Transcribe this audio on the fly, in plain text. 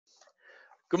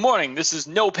Good morning. This is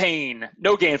No Payne,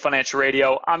 No Gain Financial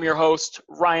Radio. I'm your host,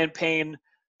 Ryan Payne,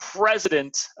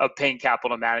 president of Payne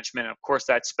Capital Management. And of course,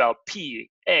 that's spelled Payne,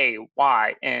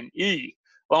 along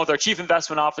with our chief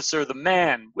investment officer, the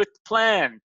man with the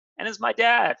plan, and is my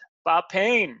dad, Bob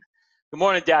Payne. Good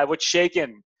morning, Dad. What's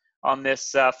shaking on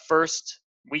this first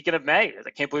weekend of May? I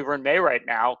can't believe we're in May right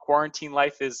now. Quarantine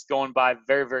life is going by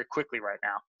very, very quickly right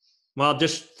now. Well,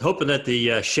 just hoping that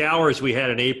the showers we had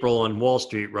in April on Wall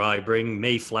Street, Rye, bring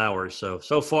May flowers. So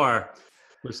far,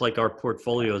 looks like our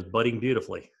portfolio is budding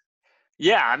beautifully.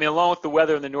 Yeah, I mean, along with the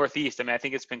weather in the Northeast, I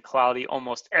think it's been cloudy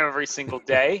almost every single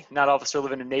day. Not all of us are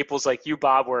living in Naples like you,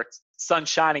 Bob, where it's sun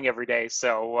shining every day.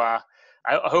 So I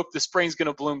hope the spring's going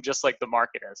to bloom just like the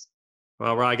market is.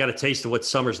 Well, Rye, I got a taste of what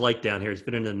summer's like down here. It's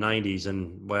been in the 90s,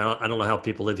 and, well, I don't know how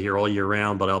people live here all year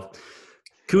round, but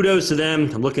kudos to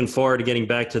them. I'm looking forward to getting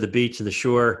back to the beach and the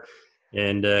shore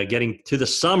and getting to the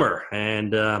summer.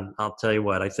 And I'll tell you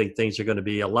what, I think things are going to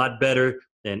be a lot better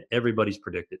than everybody's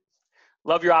predicted.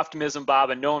 Love your optimism,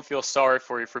 Bob, and no one feels sorry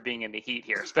for you for being in the heat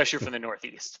here, especially from the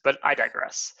Northeast. But I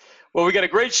digress. Well, we got a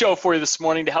great show for you this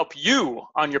morning to help you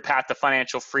on your path to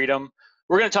financial freedom.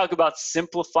 We're going to talk about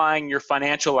simplifying your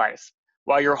financial life.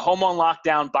 While you're home on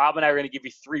lockdown, Bob and I are going to give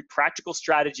you 3 practical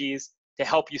strategies to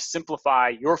help you simplify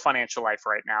your financial life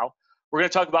right now. We're going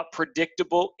to talk about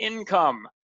predictable income.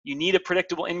 You need a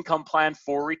predictable income plan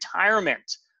for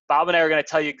retirement. Bob and I are going to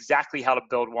tell you exactly how to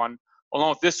build one, along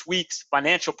with this week's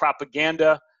financial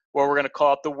propaganda, where we're going to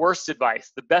call it the worst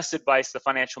advice, the best advice the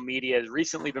financial media has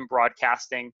recently been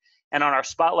broadcasting. And on our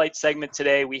Spotlight segment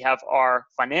today, we have our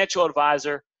financial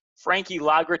advisor, Frankie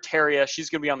Lagrotteria. She's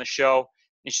going to be on the show,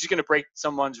 and she's going to break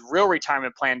someone's real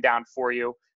retirement plan down for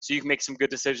you, so you can make some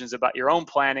good decisions about your own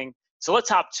planning. So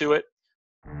let's hop to it.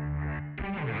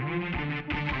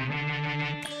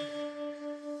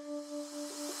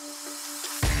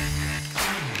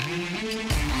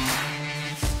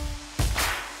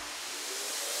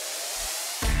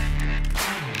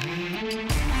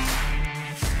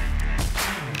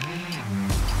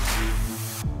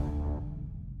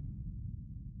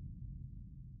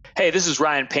 Hey, this is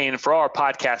Ryan Payne. For all our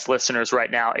podcast listeners right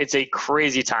now, it's a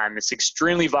crazy time. It's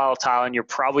extremely volatile, and you're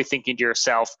probably thinking to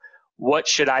yourself, what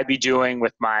should I be doing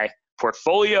with my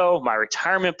portfolio, my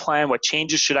retirement plan? What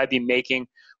changes should I be making?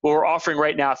 Well, we're offering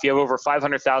right now, if you have over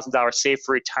 $500,000 saved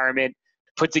for retirement,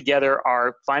 put together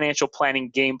our financial planning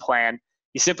game plan.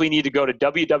 You simply need to go to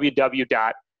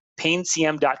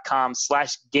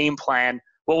www.paynecm.com/game plan.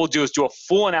 What we'll do is do a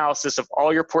full analysis of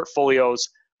all your portfolios.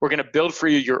 We're going to build for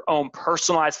you your own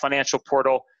personalized financial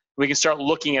portal. We can start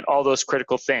looking at all those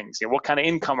critical things. What kind of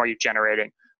income are you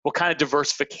generating? What kind of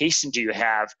diversification do you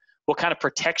have? What kind of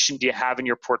protection do you have in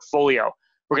your portfolio?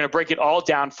 We're going to break it all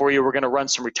down for you. We're going to run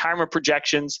some retirement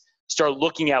projections, start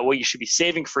looking at what you should be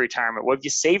saving for retirement. What have you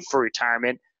saved for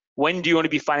retirement? When do you want to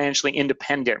be financially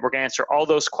independent? We're going to answer all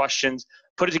those questions,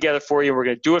 put it together for you. We're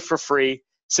going to do it for free.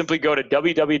 Simply go to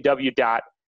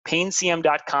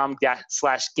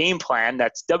www.paynecm.com/game plan.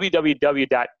 That's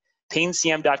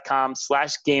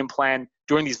www.paynecm.com/game plan.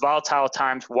 During these volatile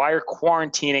times, while you're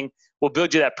quarantining, we'll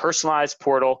build you that personalized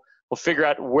portal. We'll figure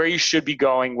out where you should be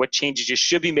going, what changes you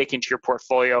should be making to your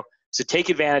portfolio. So take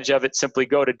advantage of it. Simply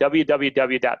go to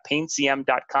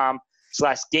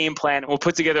www.paynecm.com/game plan. We'll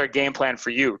put together a game plan for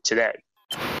you today.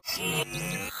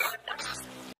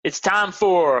 It's time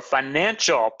for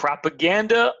financial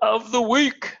propaganda of the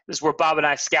week. This is where Bob and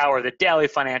I scour the daily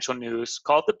financial news,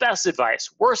 call it the best advice,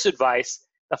 worst advice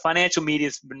the financial media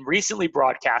has been recently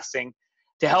broadcasting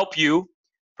to help you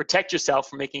protect yourself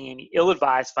from making any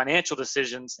ill-advised financial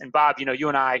decisions. And Bob, you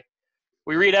and I,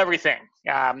 we read everything.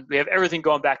 We have everything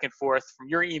going back and forth from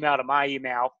your email to my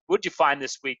email. What did you find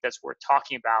this week that's worth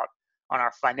talking about on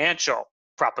our financial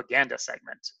propaganda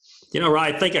segment?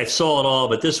 Ryan, I think I saw it all,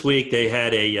 but this week they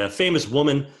had a famous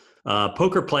woman,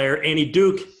 poker player, Annie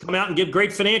Duke, come out and give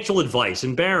great financial advice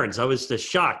in Barron's. I was just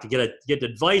shocked to get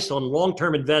advice on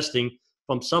long-term investing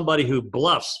from somebody who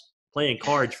bluffs playing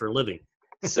cards for a living.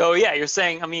 So, yeah, you're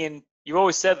saying, you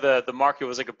always said the market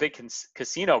was like a big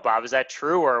casino, Bob. Is that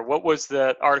true? Or what was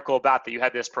the article about that you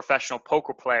had this professional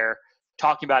poker player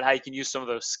talking about how you can use some of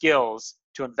those skills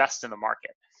to invest in the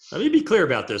market? Let me be clear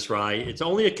about this, Rye. It's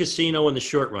only a casino in the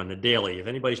short run, the daily. If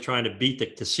anybody's trying to beat the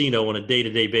casino on a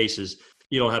day-to-day basis,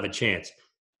 you don't have a chance.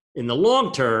 In the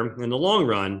long term, in the long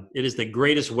run, it is the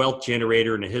greatest wealth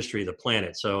generator in the history of the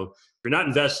planet. So if you're not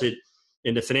invested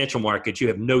in the financial markets, you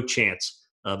have no chance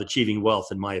of achieving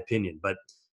wealth, in my opinion. But,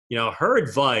 her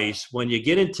advice, when you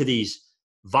get into these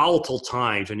volatile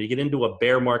times, when you get into a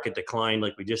bear market decline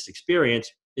like we just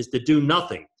experienced, is to do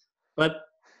nothing. But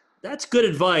That's good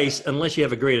advice unless you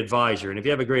have a great advisor. And if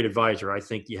you have a great advisor, I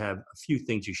think you have a few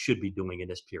things you should be doing in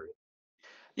this period.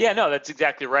 Yeah, no, that's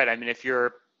exactly right. I mean, if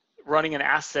you're running an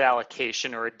asset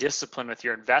allocation or a discipline with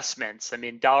your investments, I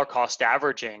mean, dollar cost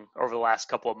averaging over the last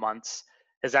couple of months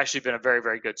has actually been a very,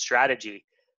 very good strategy.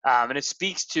 And it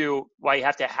speaks to why you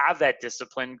have to have that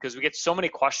discipline, because we get so many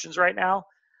questions right now.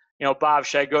 You know, Bob,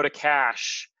 should I go to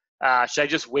cash? Should I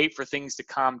just wait for things to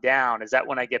calm down? Is that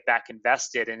when I get back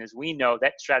invested? And as we know,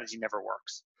 that strategy never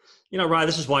works. You know, Ryan,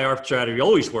 this is why our strategy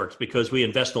always works, because we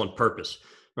invest on purpose,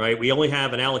 right? We only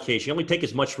have an allocation. You only take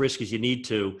as much risk as you need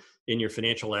to in your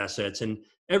financial assets. And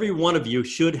every one of you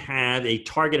should have a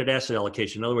targeted asset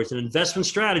allocation. In other words, an investment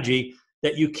strategy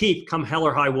that you keep come hell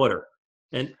or high water.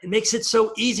 And it makes it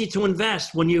so easy to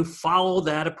invest when you follow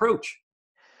that approach.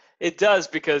 It does,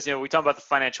 because, you know, we talk about the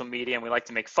financial media and we like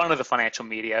to make fun of the financial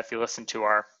media if you listen to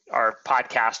our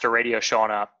podcast or radio show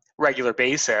on a regular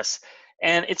basis.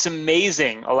 And it's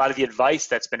amazing a lot of the advice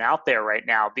that's been out there right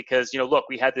now, because, you know, look,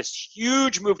 we had this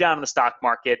huge move down in the stock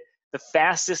market, the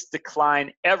fastest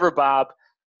decline ever, Bob.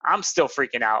 I'm still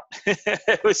freaking out.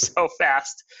 It was so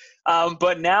fast.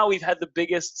 But now we've had the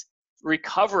biggest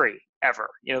recovery ever.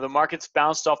 You know, the market's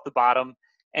bounced off the bottom,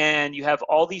 and you have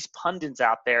all these pundits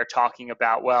out there talking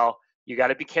about, well, you got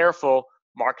to be careful.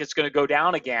 Market's going to go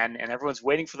down again, and everyone's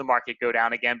waiting for the market to go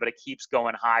down again, but it keeps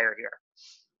going higher here.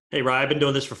 Hey, Ryan, I've been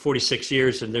doing this for 46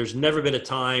 years, and there's never been a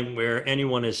time where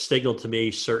anyone has signaled to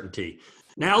me certainty.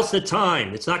 Now's the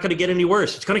time. It's not going to get any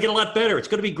worse. It's going to get a lot better. It's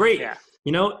going to be great. Yeah.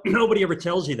 You know, nobody ever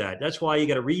tells you that. That's why you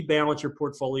got to rebalance your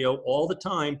portfolio all the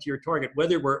time to your target,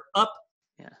 whether we're up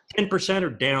 10% or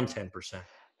down 10%.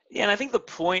 Yeah, and I think the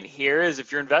point here is,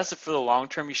 if you're invested for the long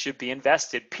term, you should be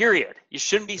invested, period. You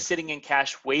shouldn't be sitting in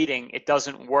cash waiting. It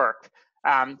doesn't work.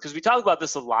 Because we talk about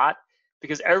this a lot,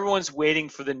 because everyone's waiting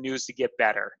for the news to get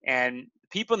better. And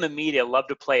people in the media love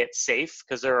to play it safe,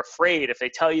 because they're afraid if they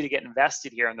tell you to get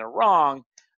invested here and they're wrong,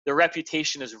 their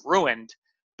reputation is ruined.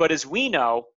 But as we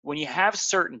know, when you have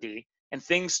certainty and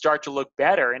things start to look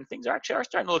better, and things actually are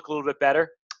starting to look a little bit better,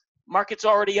 market's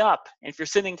already up. And if you're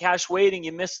sitting in cash waiting,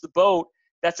 you miss the boat.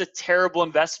 That's a terrible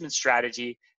investment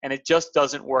strategy, and it just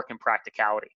doesn't work in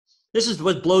practicality. This is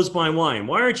what blows my mind.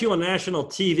 Why aren't you on national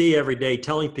TV every day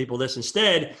telling people this?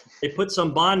 Instead, they put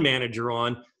some bond manager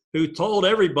on who told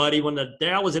everybody when the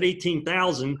Dow was at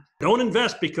 18,000, don't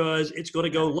invest because it's going to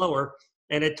go lower.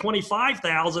 And at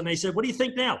 25,000, they said, what do you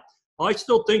think now? I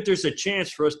still think there's a chance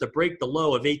for us to break the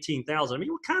low of 18,000. I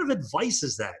mean, what kind of advice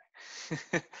is that?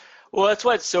 Well, that's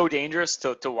why it's so dangerous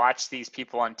to watch these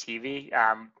people on TV.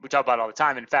 We talk about it all the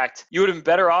time. In fact, you would have been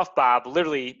better off, Bob,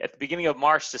 literally at the beginning of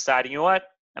March deciding, you know what?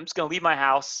 I'm just going to leave my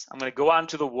house. I'm going to go out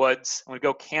into the woods. I'm going to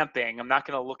go camping. I'm not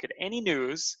going to look at any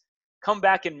news. Come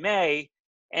back in May,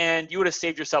 and you would have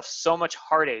saved yourself so much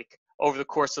heartache over the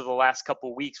course of the last couple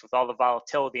of weeks with all the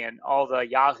volatility and all the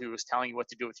yahoos telling you what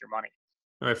to do with your money.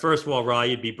 All right, first of all, Rye,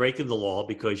 you'd be breaking the law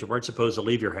because you weren't supposed to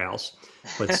leave your house.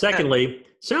 But secondly,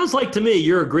 sounds like to me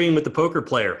you're agreeing with the poker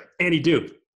player, Andy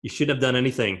Duke. You shouldn't have done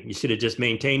anything. You should have just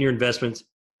maintained your investments.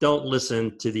 Don't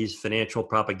listen to these financial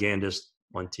propagandists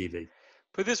on TV.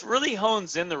 But this really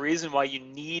hones in the reason why you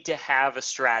need to have a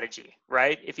strategy,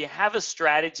 right? If you have a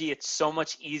strategy, it's so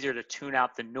much easier to tune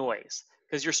out the noise,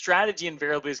 because your strategy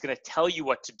invariably is going to tell you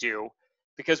what to do.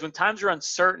 Because when times are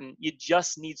uncertain, you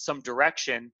just need some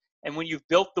direction. And when you've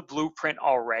built the blueprint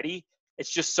already, it's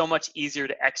just so much easier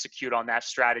to execute on that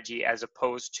strategy, as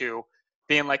opposed to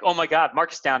being like, oh my God,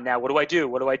 market's down now. What do I do?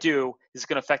 What do I do? Is it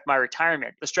going to affect my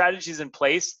retirement? The strategy's in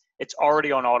place. It's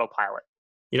already on autopilot.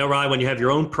 You know, Ryan, when you have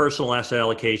your own personal asset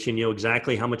allocation, you know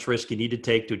exactly how much risk you need to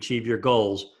take to achieve your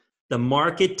goals. The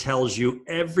market tells you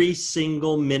every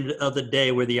single minute of the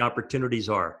day where the opportunities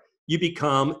are. You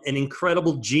become an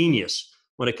incredible genius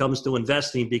when it comes to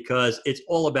investing, because it's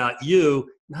all about you,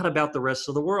 not about the rest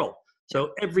of the world.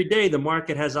 So every day the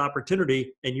market has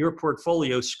opportunity, and your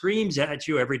portfolio screams at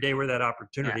you every day where that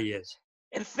opportunity is.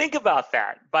 And think about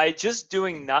that. By just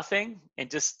doing nothing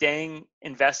and just staying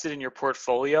invested in your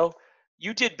portfolio,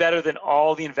 you did better than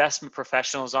all the investment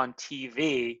professionals on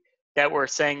TV that were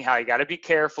saying how you got to be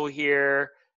careful here,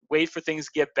 wait for things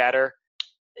to get better.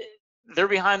 They're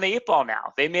behind the eight ball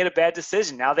now. They made a bad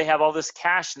decision. Now they have all this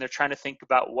cash and they're trying to think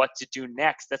about what to do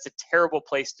next. That's a terrible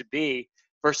place to be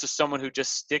versus someone who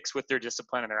just sticks with their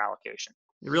discipline and their allocation.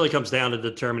 It really comes down to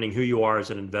determining who you are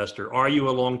as an investor. Are you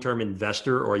a long-term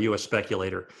investor, or are you a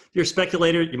speculator? If you're a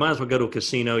speculator, you might as well go to a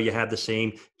casino. You have the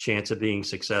same chance of being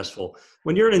successful.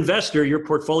 When you're an investor, your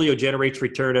portfolio generates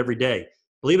return every day.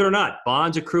 Believe it or not,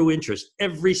 bonds accrue interest.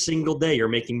 Every single day you're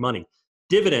making money.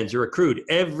 Dividends are accrued.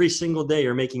 Every single day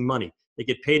you're making money. They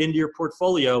get paid into your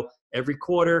portfolio, every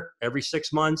quarter, every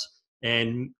 6 months.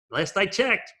 And last I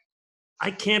checked,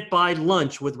 I can't buy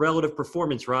lunch with relative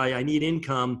performance, right? I need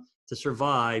income to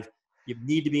survive. You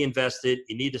need to be invested.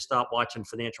 You need to stop watching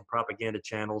financial propaganda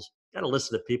channels. Got to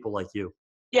listen to people like you.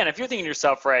 Yeah, and if you're thinking to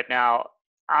yourself right now,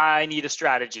 I need a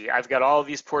strategy. I've got all of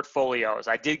these portfolios.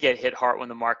 I did get hit hard when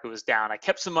the market was down. I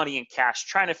kept some money in cash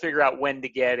trying to figure out when to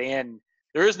get in.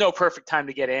 There is no perfect time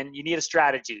to get in. You need a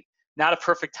strategy, not a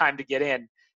perfect time to get in.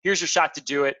 Here's your shot to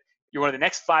do it. You're one of the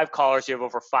next 5 callers. You have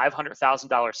over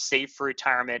 $500,000 saved for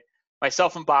retirement.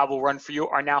 Myself and Bob will run for you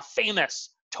our now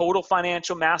famous Total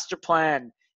Financial Master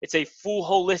Plan. It's a full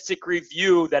holistic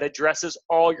review that addresses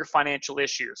all your financial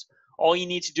issues. All you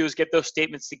need to do is get those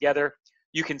statements together.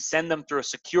 You can send them through a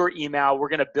secure email. We're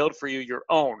going to build for you your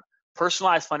own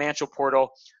personalized financial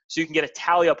portal so you can get a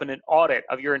tally up and an audit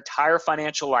of your entire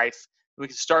financial life. We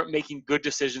can start making good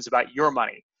decisions about your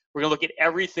money. We're going to look at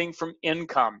everything from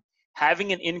income.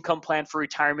 Having an income plan for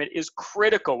retirement is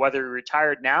critical, whether you're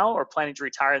retired now or planning to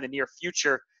retire in the near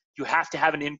future. You have to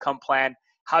have an income plan.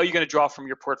 How are you going to draw from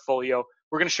your portfolio?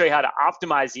 We're going to show you how to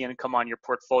optimize the income on your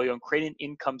portfolio and create an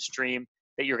income stream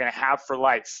that you're going to have for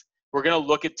life. We're going to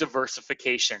look at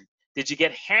diversification. Did you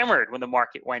get hammered when the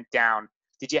market went down?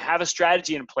 Did you have a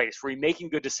strategy in place? Were you making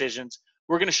good decisions?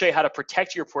 We're going to show you how to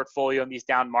protect your portfolio in these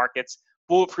down markets,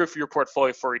 bulletproof your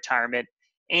portfolio for retirement,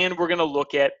 and we're going to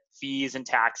look at fees and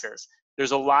taxes.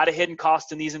 There's a lot of hidden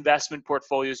costs in these investment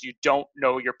portfolios you don't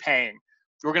know you're paying.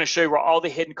 We're going to show you where all the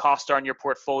hidden costs are in your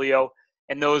portfolio,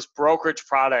 and those brokerage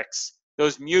products,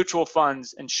 those mutual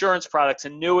funds, insurance products,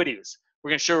 annuities. We're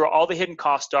going to show you where all the hidden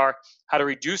costs are, how to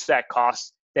reduce that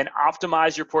cost, then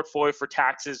optimize your portfolio for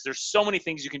taxes. There's so many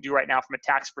things you can do right now from a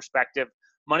tax perspective.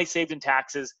 Money saved in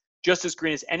taxes, just as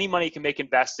green as any money you can make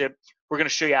invested. We're going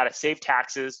to show you how to save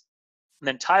taxes and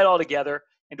then tie it all together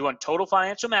into one total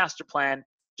financial master plan,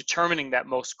 determining that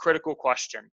most critical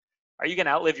question. Are you going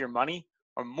to outlive your money?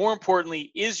 Or more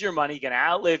importantly, is your money going to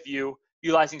outlive you?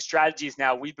 Utilizing strategies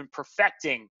now we've been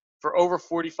perfecting for over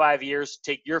 45 years to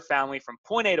take your family from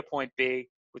point A to point B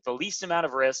with the least amount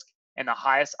of risk and the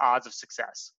highest odds of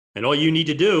success. And all you need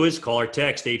to do is call or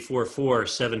text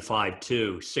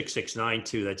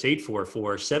 844-752-6692. That's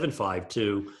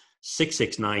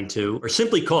 844-752-6692. Or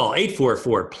simply call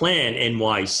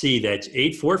 844-PLAN-NYC. That's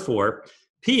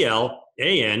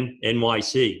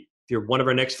 844-PLAN-NYC. If you're one of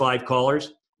our next 5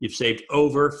 callers, you've saved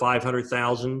over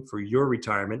 $500,000 for your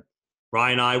retirement.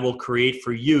 Ryan and I will create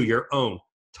for you your own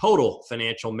total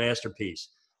financial masterpiece.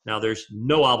 Now, there's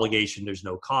no obligation, there's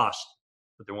no cost,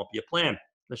 but there won't be a plan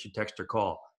unless you text or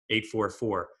call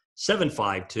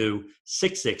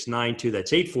 844-752-6692.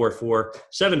 That's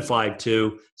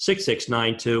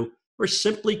 844-752-6692. Or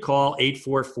simply call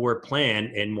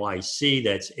 844-PLAN-NYC.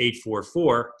 That's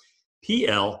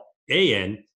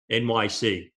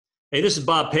 844-PLAN-NYC. Hey, this is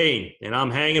Bob Payne, and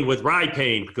I'm hanging with Rye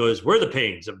Payne because we're the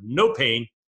Paynes of No Payne,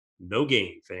 No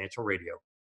Gain Financial Radio.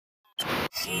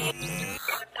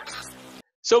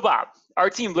 So Bob, our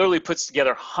team literally puts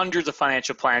together hundreds of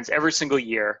financial plans every single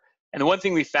year. And the one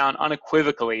thing we found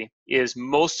unequivocally is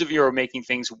most of you are making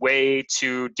things way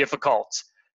too difficult.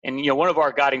 And one of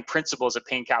our guiding principles at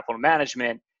Payne Capital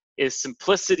Management is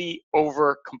simplicity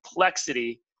over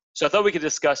complexity. So I thought we could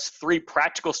discuss 3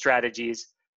 practical strategies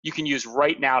you can use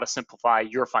right now to simplify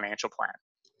your financial plan.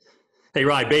 Hey,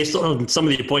 Rye, based on some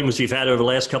of the appointments we've had over the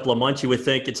last couple of months, you would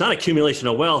think it's not accumulation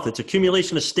of wealth, it's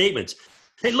accumulation of statements.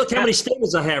 Hey, look how many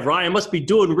statements I have, Rye. I must be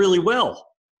doing really well.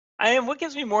 What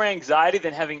gives me more anxiety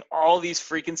than having all these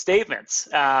freaking statements?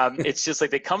 It's just like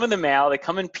they come in the mail, they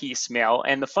come in piecemeal.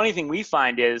 And the funny thing we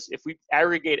find is if we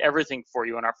aggregate everything for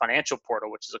you in our financial portal,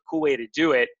 which is a cool way to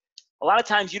do it, a lot of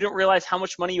times you don't realize how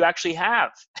much money you actually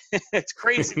have. It's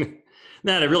crazy.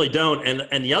 No, they really don't.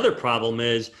 And the other problem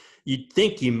is you'd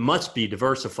think you must be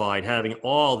diversified, having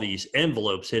all these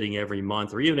envelopes hitting every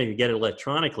month, or even if you get it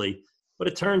electronically. But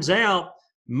it turns out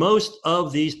most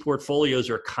of these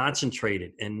portfolios are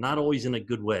concentrated and not always in a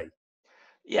good way.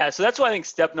 Yeah, so that's why I think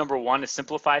step number 1 to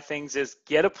simplify things is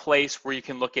get a place where you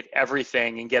can look at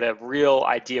everything and get a real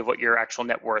idea of what your actual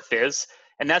net worth is.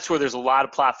 And that's where there's a lot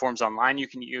of platforms online you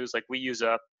can use. Like we use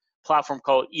a platform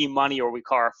called eMoney, or we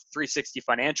call our 360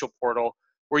 financial portal,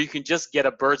 where you can just get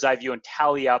a bird's eye view and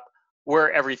tally up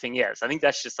where everything is. I think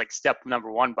that's just like step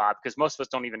number 1, Bob, because most of us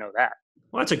don't even know that.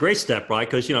 Well, that's a great step, right?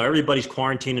 Because, everybody's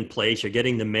quarantined in place. You're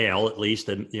getting the mail, at least,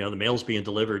 and, the mail's being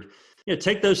delivered.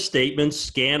 Take those statements,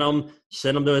 scan them,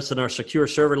 send them to us in our secure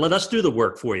server. Let us do the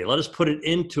work for you. Let us put it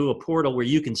into a portal where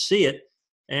you can see it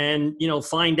and,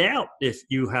 find out if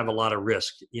you have a lot of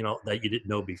risk, that you didn't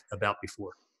know about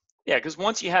before. Yeah, because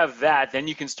once you have that, then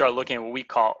you can start looking at what we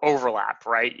call overlap,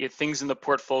 right? Things in the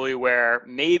portfolio where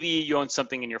maybe you own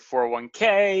something in your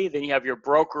 401k, then you have your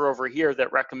broker over here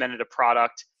that recommended a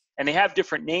product, and they have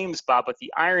different names, Bob, but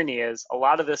the irony is a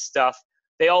lot of this stuff,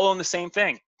 they all own the same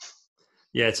thing.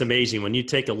 Yeah, it's amazing when you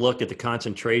take a look at the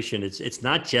concentration. It's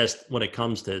not just when it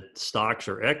comes to stocks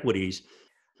or equities,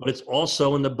 but it's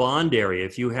also in the bond area.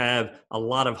 If you have a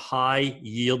lot of high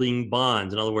yielding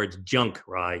bonds, in other words, junk,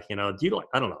 right? Do you like?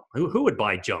 I don't know who would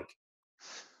buy junk.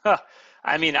 Huh.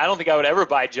 I mean, I don't think I would ever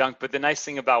buy junk, but the nice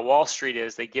thing about Wall Street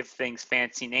is they give things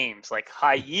fancy names like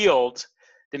high yield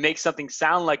that make something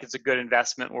sound like it's a good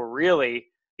investment, where really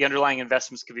the underlying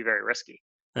investments could be very risky.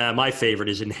 My favorite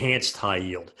is enhanced high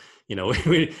yield.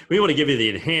 We want to give you the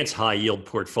enhanced high yield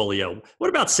portfolio. What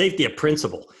about safety of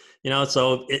principal?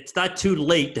 So it's not too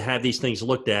late to have these things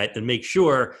looked at and make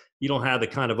sure you don't have the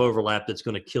kind of overlap that's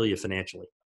going to kill you financially.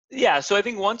 Yeah, so I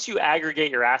think once you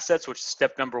aggregate your assets, which is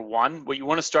step number one, what you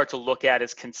want to start to look at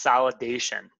is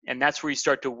consolidation. And that's where you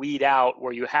start to weed out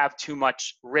where you have too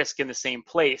much risk in the same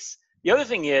place. The other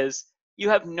thing is you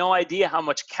have no idea how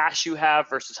much cash you have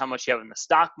versus how much you have in the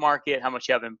stock market, how much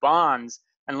you have in bonds,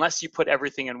 unless you put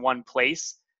everything in one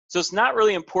place. So it's not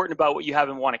really important about what you have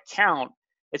in one account.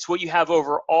 It's what you have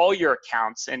over all your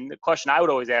accounts. And the question I would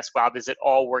always ask, Bob, is it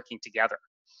all working together?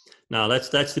 Now, that's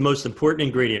the most important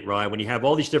ingredient, right? When you have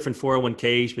all these different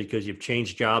 401ks because you've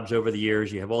changed jobs over the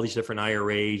years, you have all these different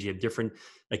IRAs, you have different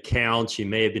accounts, you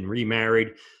may have been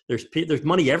remarried. There's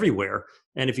money everywhere,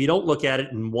 and if you don't look at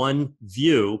it in one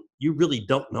view, you really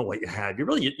don't know what you have.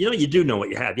 You do know what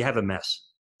you have. You have a mess.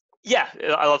 Yeah,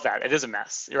 I love that. It is a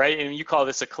mess, right? And you call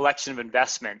this a collection of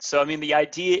investments. So, I mean, the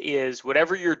idea is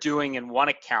whatever you're doing in one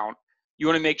account, you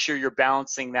want to make sure you're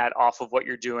balancing that off of what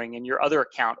you're doing in your other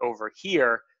account over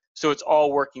here. So it's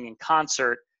all working in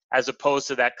concert as opposed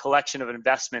to that collection of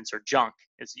investments or junk,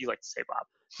 as you like to say,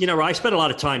 Bob. I spent a lot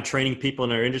of time training people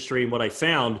in our industry, and what I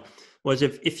found was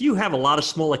if you have a lot of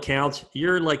small accounts,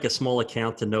 you're like a small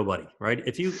account to nobody, right?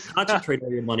 If you concentrate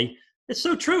all your money, it's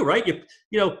so true, right?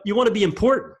 You want to be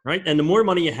important, right? And the more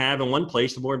money you have in one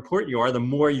place, the more important you are, the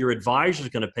more your advisor is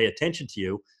going to pay attention to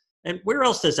you. And where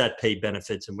else does that pay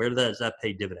benefits, and where does that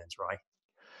pay dividends, right?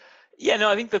 Yeah, no,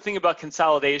 I think the thing about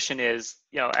consolidation is,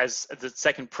 as the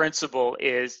second principle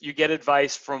is you get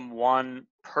advice from one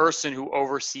person who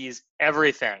oversees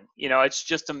everything. It's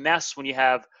just a mess when you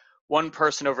have one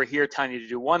person over here telling you to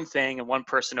do one thing and one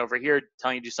person over here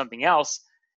telling you to do something else.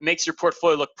 It makes your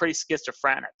portfolio look pretty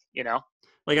schizophrenic.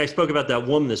 Like I spoke about that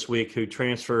woman this week who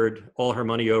transferred all her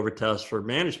money over to us for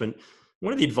management.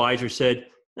 One of the advisors said,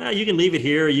 you can leave it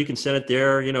here, you can send it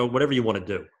there, whatever you want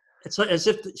to do. It's as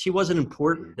if she wasn't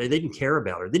important. They didn't care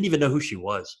about her. They didn't even know who she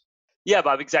was. Yeah,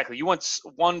 Bob, exactly. You want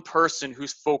one person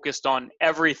who's focused on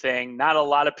everything, not a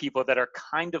lot of people that are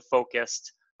kind of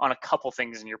focused on a couple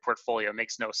things in your portfolio. It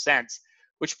makes no sense.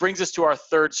 Which brings us to our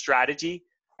third strategy,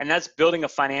 and that's building a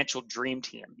financial dream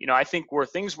team. I think where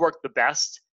things work the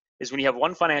best is when you have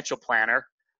one financial planner,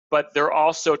 but they're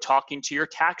also talking to your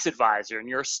tax advisor and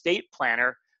your estate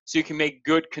planner so you can make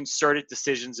good concerted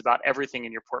decisions about everything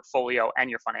in your portfolio and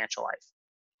your financial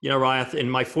life. Ryan, in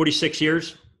my 46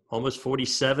 years, almost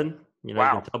 47,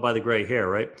 Wow. You can tell by the gray hair,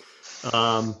 right?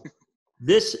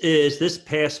 This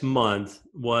past month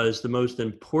was the most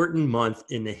important month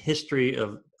in the history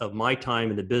of my time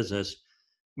in the business,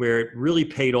 where it really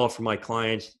paid off for my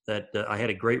clients that I had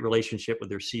a great relationship with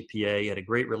their CPA, had a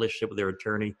great relationship with their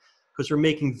attorney, because they're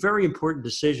making very important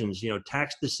decisions,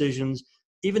 tax decisions,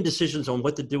 even decisions on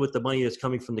what to do with the money that's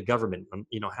coming from the government,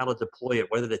 how to deploy it,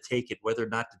 whether to take it, whether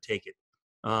not to take it.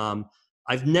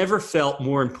 I've never felt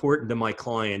more important to my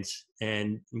clients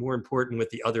and more important with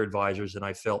the other advisors than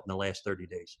I felt in the last 30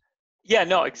 days. Yeah,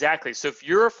 no, exactly. So if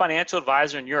your financial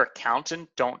advisor and your accountant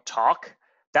don't talk,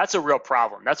 that's a real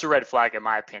problem. That's a red flag, in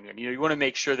my opinion. You want to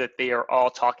make sure that they are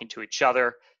all talking to each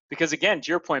other because, again,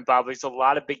 to your point, Bob, there's a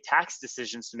lot of big tax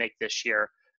decisions to make this year.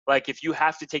 Like if you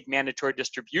have to take mandatory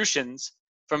distributions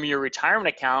from your retirement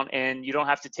account and you don't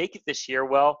have to take it this year,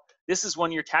 well, this is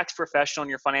when your tax professional and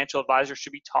your financial advisor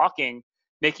should be talking,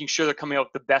 making sure they're coming up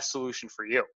with the best solution for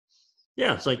you.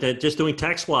 Yeah, it's like that. Just doing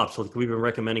tax swaps, like we've been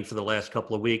recommending for the last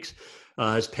couple of weeks,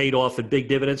 has paid off in big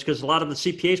dividends because a lot of the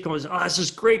CPAs come and say, this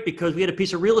is great because we had a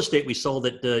piece of real estate we sold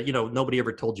that nobody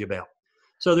ever told you about.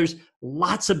 So there's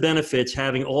lots of benefits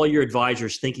having all your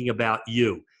advisors thinking about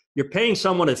you. You're paying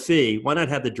someone a fee. Why not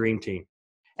have the dream team?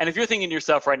 And if you're thinking to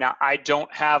yourself right now, I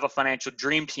don't have a financial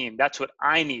dream team, that's what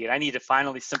I need. I need to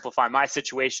finally simplify my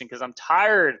situation because I'm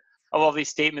tired of all these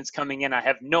statements coming in. I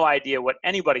have no idea what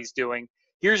anybody's doing.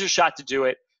 Here's your shot to do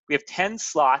it. We have 10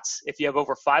 slots. If you have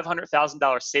over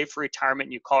 $500,000 saved for retirement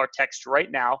and you call or text right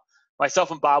now,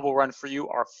 myself and Bob will run for you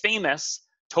our famous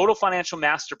Total Financial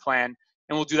Master Plan,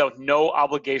 and we'll do that with no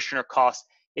obligation or cost.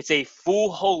 It's a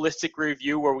full holistic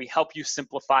review where we help you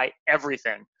simplify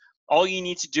everything. All you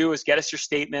need to do is get us your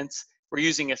statements. We're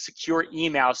using a secure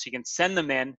email so you can send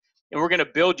them in, and we're going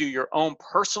to build you your own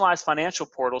personalized financial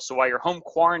portal. So while you're home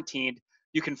quarantined,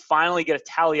 you can finally get a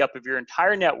tally up of your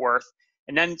entire net worth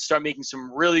and then start making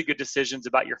some really good decisions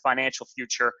about your financial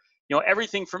future. You know,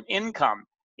 everything from income.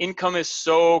 Income is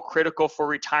so critical for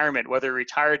retirement, whether you're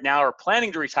retired now or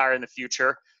planning to retire in the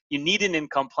future. You need an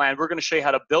income plan. We're going to show you how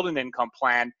to build an income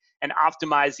plan and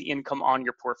optimize the income on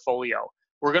your portfolio.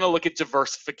 We're going to look at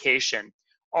diversification.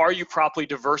 Are you properly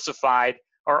diversified?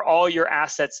 Are all your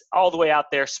assets all the way out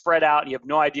there spread out and you have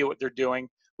no idea what they're doing?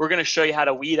 We're going to show you how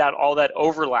to weed out all that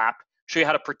overlap, show you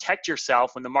how to protect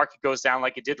yourself when the market goes down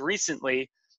like it did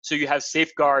recently, so you have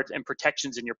safeguards and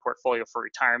protections in your portfolio for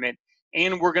retirement.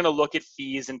 And we're going to look at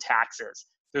fees and taxes.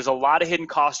 There's a lot of hidden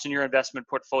costs in your investment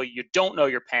portfolio you don't know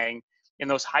you're paying. In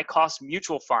those high-cost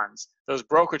mutual funds, those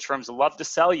brokerage firms love to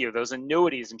sell you, those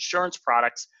annuities, insurance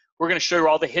products. We're going to show you where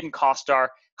all the hidden costs are,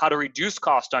 how to reduce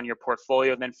cost on your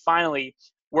portfolio, and then finally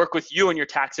work with you and your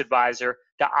tax advisor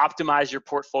to optimize your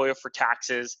portfolio for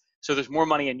taxes so there's more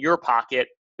money in your pocket.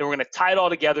 Then we're going to tie it all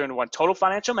together into one total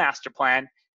financial master plan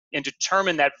and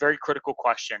determine that very critical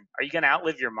question. Are you going to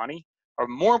outlive your money? Or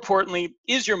more importantly,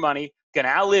 is your money going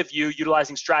to outlive you,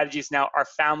 utilizing strategies now our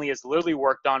family has literally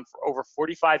worked on for over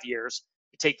 45 years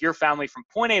to take your family from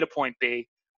point A to point B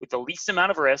with the least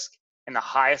amount of risk and the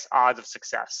highest odds of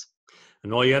success?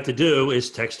 And all you have to do is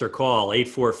text or call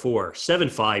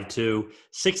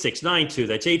 844-752-6692.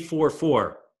 That's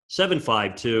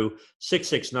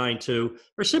 844-752-6692.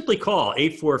 Or simply call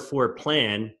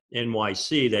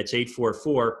 844-PLAN-NYC. That's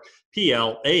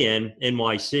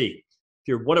 844-PLAN-NYC. If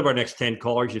you're one of our next 10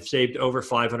 callers, you've saved over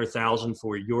 $500,000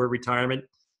 for your retirement.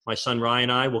 My son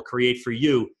Ryan and I will create for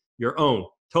you your own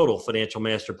total financial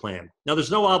master plan. Now,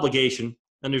 there's no obligation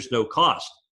and there's no cost,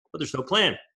 but there's no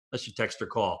plan unless you text or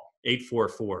call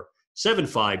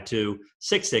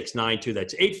 844-752-6692.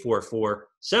 That's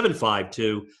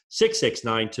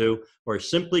 844-752-6692, or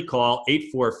simply call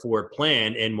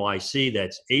 844-PLAN-NYC.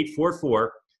 That's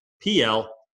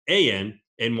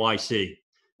 844-PLAN-NYC.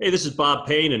 Hey, this is Bob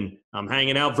Payne, and I'm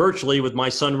hanging out virtually with my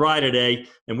son Ryan today,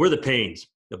 and we're the Paynes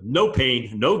of No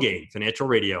Payne, No Gain Financial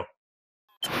Radio.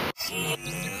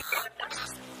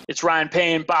 It's Ryan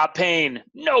Payne, Bob Payne,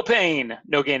 No Payne,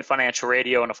 No Gain Financial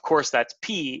Radio, and of course that's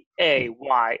Payne. And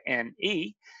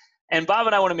Bob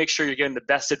and I want to make sure you're getting the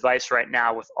best advice right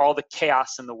now with all the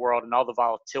chaos in the world and all the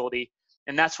volatility.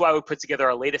 And that's why we put together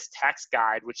our latest tax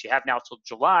guide, which you have now till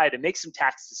July, to make some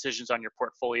tax decisions on your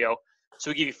portfolio. So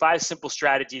we give you 5 simple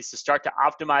strategies to start to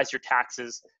optimize your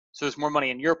taxes so there's more money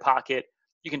in your pocket.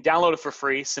 You can download it for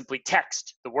free. Simply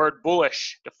text the word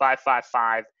bullish to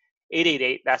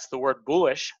 555-888. That's the word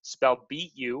bullish, spelled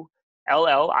BULLISH,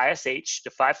 to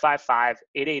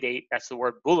 555-888. That's the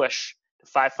word bullish to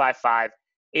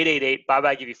 555-888. Bob,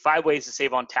 I give you 5 ways to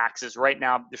save on taxes. Right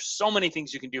now, there's so many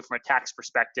things you can do from a tax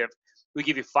perspective. We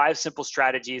give you 5 simple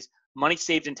strategies. Money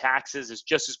saved in taxes is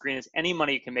just as green as any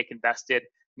money you can make invested.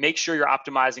 Make sure you're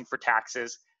optimizing for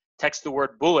taxes. Text the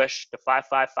word bullish to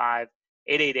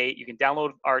 555-888. You can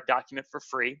download our document for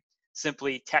free.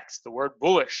 Simply text the word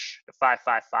bullish to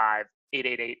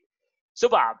 555-888. So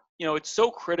Bob, you know, it's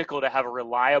so critical to have a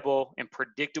reliable and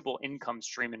predictable income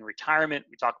stream in retirement.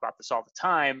 We talk about this all the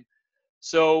time.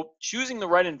 So choosing the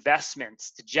right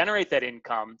investments to generate that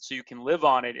income so you can live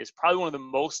on it is probably one of the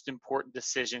most important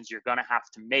decisions you're going to have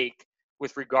to make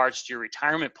with regards to your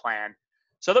retirement plan.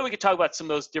 So that we could talk about some of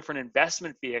those different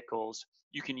investment vehicles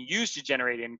you can use to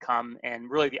generate income and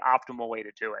really the optimal way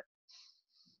to do it.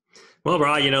 Well,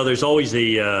 Ryan, you know, there's always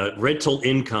the rental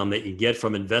income that you get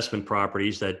from investment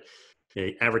properties that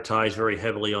they advertise very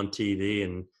heavily on TV.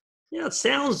 And, you know, it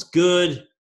sounds good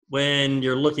when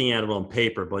you're looking at it on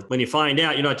paper. But when you find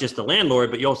out you're not just the landlord,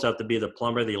 but you also have to be the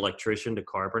plumber, the electrician, the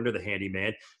carpenter, the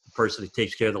handyman, the person that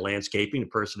takes care of the landscaping, the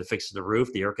person that fixes the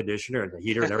roof, the air conditioner, and the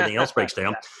heater, and everything else breaks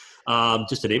down,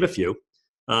 just to name a few.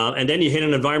 And then you hit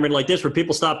an environment like this where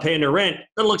people stop paying their rent.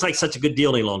 That looks like such a good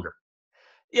deal any longer.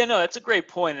 Yeah, no, that's a great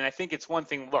point. And I think it's one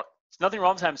thing, look, there's nothing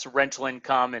wrong with having some rental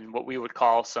income and what we would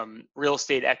call some real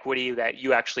estate equity that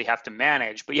you actually have to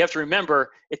manage. But you have to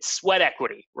remember it's sweat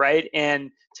equity, right?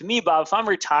 And to me, Bob, if I'm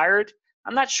retired,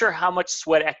 I'm not sure how much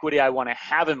sweat equity I want to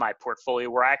have in my portfolio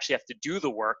where I actually have to do the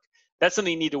work. That's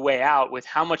something you need to weigh out with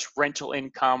how much rental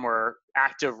income or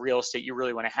active real estate you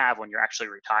really want to have when you're actually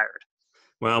retired.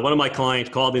 Well, one of my clients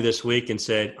called me this week and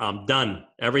said, I'm done.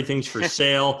 Everything's for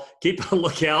sale. Keep a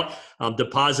lookout. I'm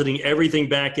depositing everything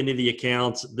back into the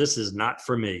accounts. This is not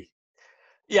for me.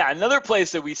 Yeah, another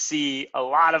place that we see a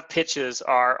lot of pitches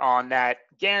are on that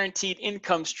guaranteed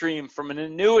income stream from an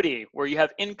annuity where you have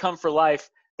income for life.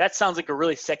 That sounds like a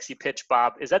really sexy pitch,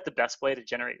 Bob. Is that the best way to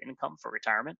generate income for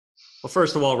retirement? Well,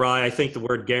 first of all, Rye, I think the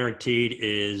word guaranteed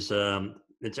is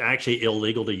it's actually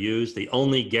illegal to use. The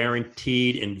only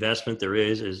guaranteed investment there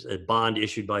is a bond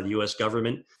issued by the U.S.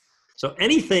 government. So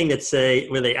anything that say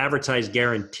where they advertise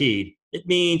guaranteed, it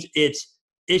means it's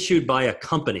issued by a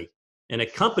company, and a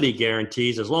company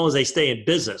guarantees as long as they stay in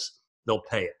business, they'll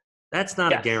pay it. That's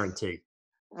not a Yes. guarantee.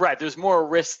 Right. There's more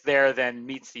risk there than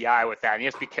meets the eye with that. And you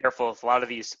have to be careful with a lot of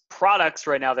these products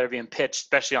right now that are being pitched,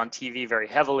 especially on TV very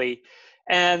heavily.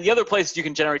 And the other places you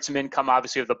can generate some income,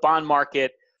 obviously, of the bond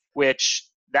market, which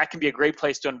that can be a great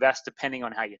place to invest depending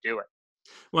on how you do it.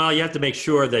 Well, you have to make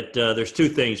sure that there's two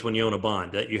things when you own a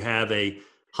bond, that you have a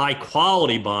high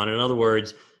quality bond. In other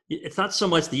words, it's not so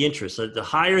much the interest. The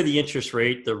higher the interest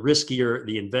rate, the riskier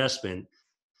the investment.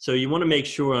 So you want to make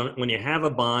sure when you have a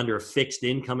bond or a fixed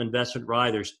income investment, right,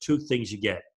 there's two things you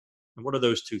get. And what are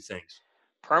those two things?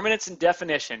 Permanence and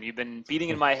definition. You've been beating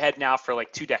in my head now for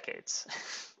like 2 decades.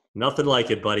 Nothing like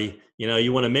it, buddy. You know,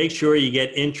 you want to make sure you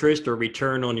get interest or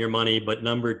return on your money. But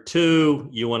number two,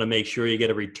 you want to make sure you get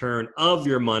a return of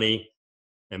your money.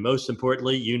 And most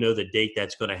importantly, you know the date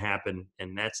that's going to happen.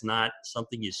 And that's not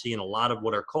something you see in a lot of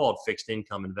what are called fixed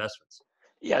income investments.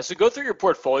 Yeah, so go through your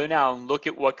portfolio now and look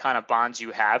at what kind of bonds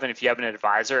you have. And if you have an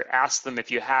advisor, ask them if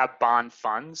you have bond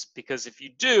funds, because if you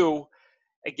do,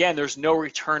 again, there's no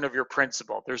return of your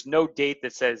principal. There's no date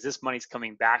that says this money's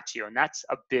coming back to you, and that's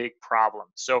a big problem.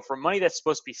 So for money that's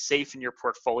supposed to be safe in your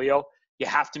portfolio, you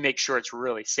have to make sure it's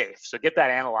really safe. So get that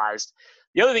analyzed.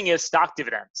 The other thing is stock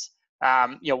dividends.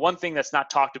 One thing that's not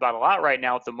talked about a lot right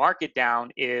now with the market down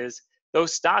is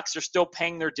those stocks are still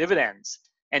paying their dividends.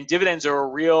 And dividends are a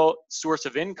real source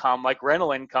of income, like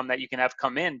rental income that you can have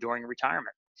come in during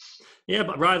retirement. Yeah,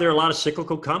 but right, there are a lot of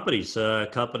cyclical companies,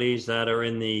 companies that are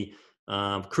in the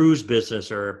cruise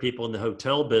business or people in the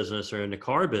hotel business or in the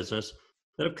car business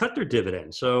that have cut their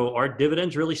dividends. So are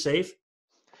dividends really safe?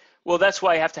 Well, that's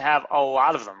why you have to have a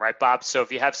lot of them, right, Bob? So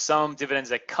if you have some dividends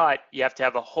that cut, you have to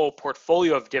have a whole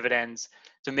portfolio of dividends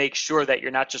to make sure that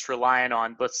you're not just relying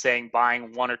on, let's say,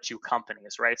 buying one or two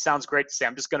companies, right? It sounds great to say,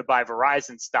 I'm just going to buy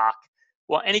Verizon stock.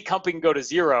 Well, any company can go to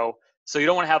zero, so you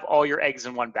don't want to have all your eggs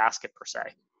in one basket per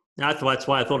se. That's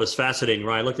why I thought it was fascinating,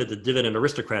 right? I looked at the dividend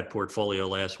aristocrat portfolio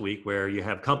last week where you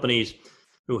have companies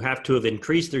who have to have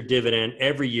increased their dividend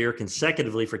every year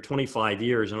consecutively for 25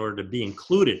 years in order to be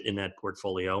included in that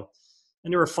portfolio.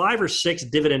 And there were 5 or 6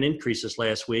 dividend increases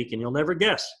last week, and you'll never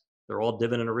guess. They're all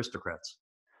dividend aristocrats.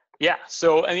 Yeah.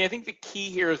 So, I think the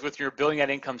key here is with your building that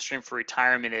income stream for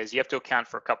retirement is you have to account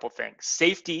for a couple things.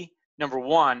 Safety, number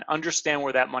one, understand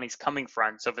where that money's coming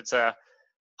from. So if it's a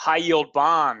high yield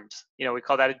bond, we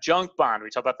call that a junk bond. We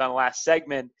talked about that in the last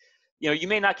segment. You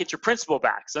may not get your principal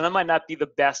back. So that might not be the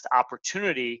best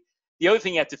opportunity. The other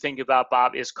thing you have to think about,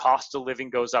 Bob, is cost of living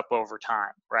goes up over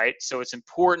time, right? So it's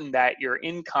important that your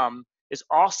income is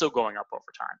also going up over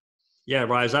time. Yeah,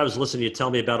 Rise, I was listening to you tell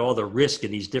me about all the risk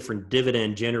in these different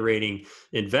dividend generating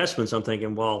investments. I'm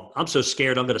thinking, well, I'm so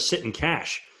scared I'm going to sit in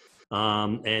cash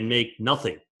and make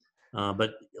nothing.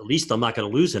 But at least I'm not going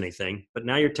to lose anything. But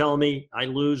now you're telling me I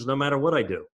lose no matter what I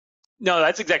do. No,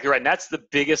 that's exactly right. And that's the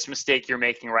biggest mistake you're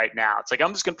making right now. It's like,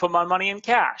 I'm just going to put my money in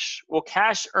cash. Well,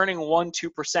 cash earning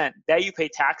 1-2% that you pay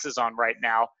taxes on right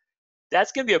now,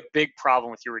 that's going to be a big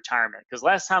problem with your retirement. Because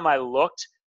last time I looked,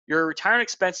 your retirement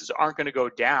expenses aren't going to go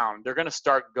down. They're going to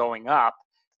start going up.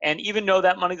 And even though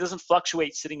that money doesn't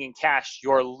fluctuate sitting in cash,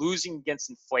 you're losing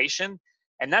against inflation.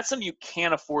 And that's something you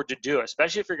can't afford to do,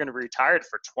 especially if you're going to be retired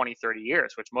for 20, 30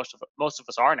 years, which most of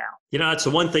us are now. It's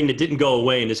the one thing that didn't go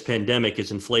away in this pandemic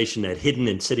is inflation, that hidden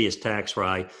insidious tax,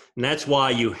 right? And that's why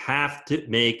you have to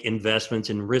make investments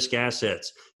in risk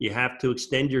assets. You have to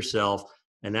extend yourself.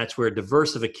 And that's where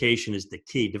diversification is the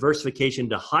key. Diversification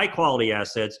to high quality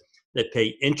assets that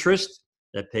pay interest,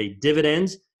 that pay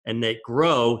dividends, and that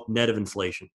grow net of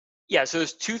inflation. Yeah, so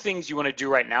there's 2 things you want to do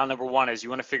right now. Number one is you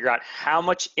want to figure out how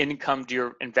much income do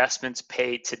your investments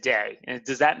pay today, and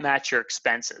does that match your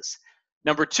expenses?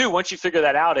 Number 2, once you figure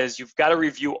that out, is you've got to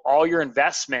review all your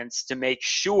investments to make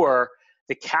sure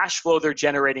the cash flow they're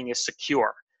generating is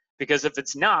secure. Because if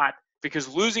it's not, because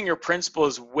losing your principal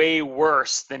is way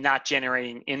worse than not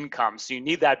generating income. So you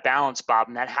need that balance, Bob,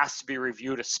 and that has to be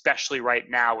reviewed, especially right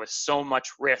now with so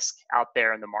much risk out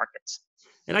there in the markets.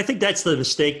 And I think that's the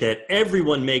mistake that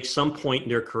everyone makes some point in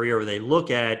their career where they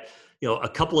look at a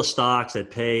couple of stocks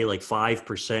that pay like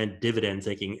 5% dividend,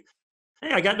 thinking,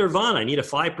 hey, I got Nirvana. I need a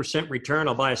 5% return.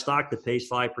 I'll buy a stock that pays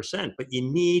 5%. But you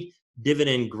need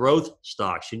dividend growth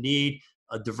stocks. You need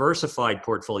a diversified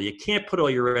portfolio. You can't put all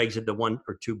your eggs into one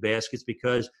or two baskets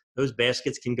because those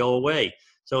baskets can go away.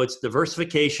 So it's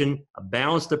diversification, a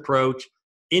balanced approach,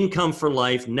 income for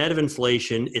life, net of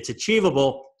inflation. It's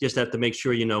achievable. Just have to make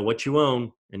sure you know what you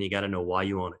own, and you got to know why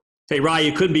you own it. Hey, Rye,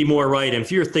 you couldn't be more right. And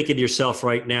if you're thinking to yourself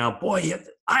right now, boy,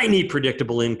 I need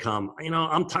predictable income.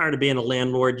 I'm tired of being a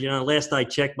landlord. Last I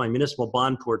checked, my municipal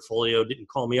bond portfolio didn't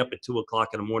call me up at 2:00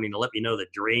 in the morning to let me know the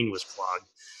drain was clogged.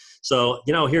 So,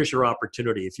 here's your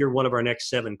opportunity. If you're one of our next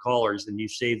 7 callers and you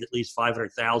saved at least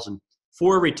 $500,000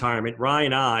 for retirement, Rye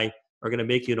and I are going to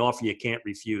make you an offer you can't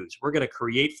refuse. We're going to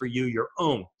create for you your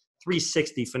own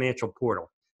 360 financial portal.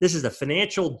 This is a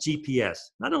financial GPS,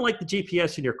 not unlike the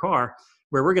GPS in your car,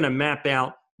 where we're going to map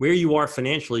out where you are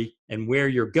financially and where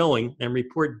you're going and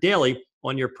report daily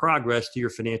on your progress to your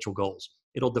financial goals.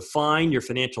 It'll define your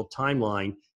financial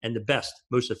timeline and the best,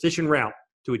 most efficient route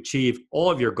to achieve all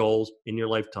of your goals in your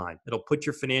lifetime. It'll put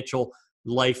your financial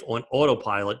life on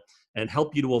autopilot and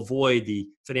help you to avoid the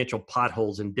financial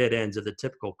potholes and dead ends of the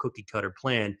typical cookie cutter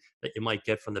plan that you might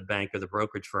get from the bank or the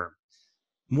brokerage firm.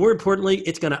 More importantly,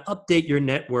 it's going to update your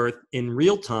net worth in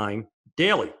real time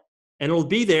daily. And it'll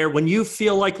be there when you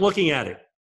feel like looking at it.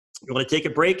 You want to take a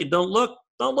break and don't look?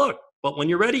 Don't look. But when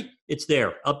you're ready, it's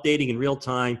there, updating in real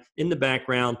time in the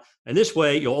background. And this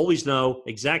way, you'll always know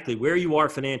exactly where you are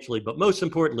financially, but most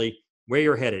importantly, where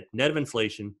you're headed, net of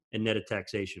inflation and net of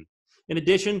taxation. In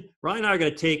addition, Ryan and I are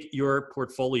going to take your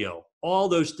portfolio, all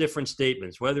those different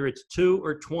statements, whether it's 2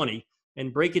 or 20,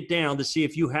 and break it down to see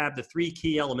if you have the 3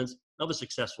 key elements of a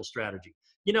successful strategy.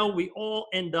 We all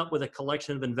end up with a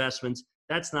collection of investments.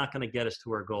 That's not going to get us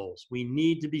to our goals. We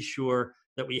need to be sure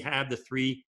that we have the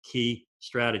 3 key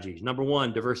strategies. Number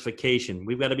 1, diversification.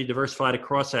 We've got to be diversified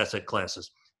across asset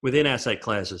classes, within asset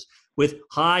classes, with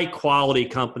high quality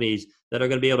companies that are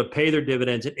going to be able to pay their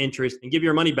dividends and interest and give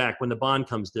your money back when the bond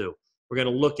comes due. We're going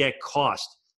to look at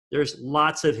cost. There's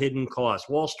lots of hidden costs.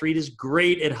 Wall Street is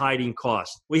great at hiding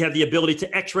costs. We have the ability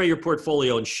to x-ray your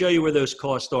portfolio and show you where those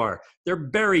costs are. They're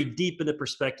buried deep in the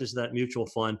prospectus of that mutual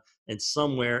fund and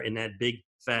somewhere in that big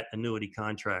fat annuity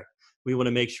contract. We want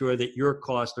to make sure that your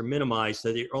costs are minimized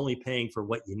so that you're only paying for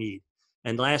what you need.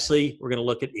 And lastly, we're going to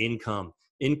look at income.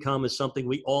 Income is something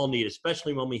we all need,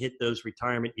 especially when we hit those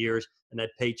retirement years and that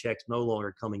paycheck's no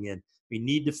longer coming in. We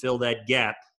need to fill that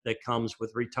gap that comes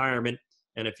with retirement.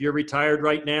 And if you're retired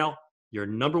right now, your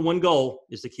number 1 goal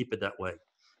is to keep it that way.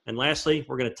 And lastly,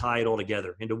 we're going to tie it all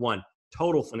together into one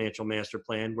total financial master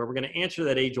plan where we're going to answer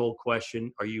that age-old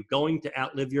question, are you going to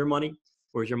outlive your money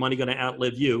or is your money going to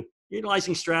outlive you?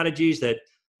 Utilizing strategies that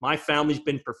my family's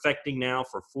been perfecting now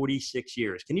for 46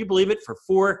 years. Can you believe it? For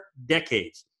 4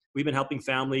 decades, we've been helping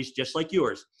families just like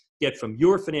yours get from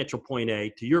your financial point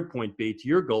A to your point B, to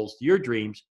your goals, to your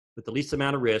dreams with the least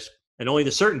amount of risk and only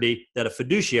the certainty that a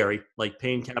fiduciary like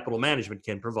Payne Capital Management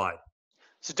can provide.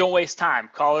 So don't waste time.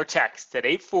 Call or text at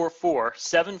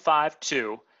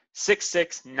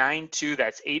 844-752-6692.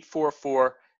 That's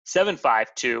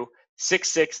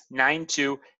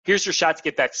 844-752-6692. Here's your shot to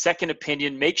get that second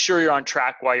opinion. Make sure you're on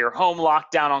track while you're home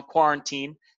locked down on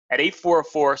quarantine at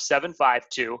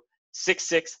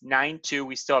 844-752-6692.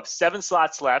 We still have 7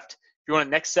 slots left. If you're one of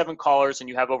the next 7 callers and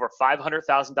you have over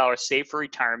 $500,000 saved for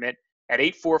retirement, at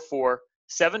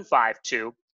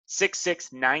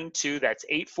 844-752-6692. That's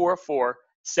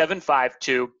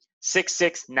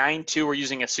 844-752-6692. We're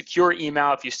using a secure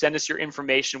email. If you send us your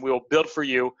information, we will build for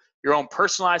you your own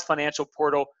personalized financial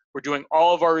portal. We're doing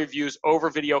all of our reviews over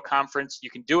video conference. You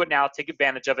can do it now. Take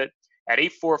advantage of it at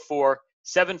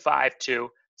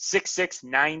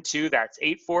 844-752-6692. That's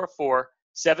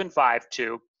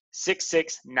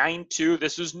 844-752-6692.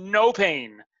 This is No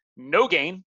Payne, No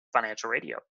Gain Financial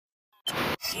Radio.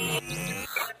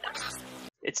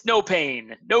 It's No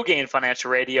Payne, No Gain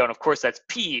Financial Radio, and of course that's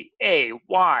Payne.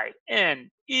 And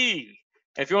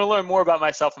if you want to learn more about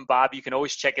myself and Bob, you can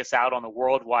always check us out on the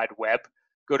World Wide Web.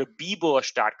 Go to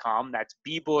BeBullish.com. That's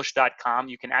BeBullish.com.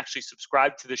 You can actually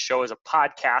subscribe to the show as a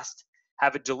podcast,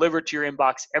 have it delivered to your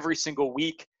inbox every single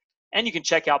week, and you can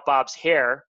check out Bob's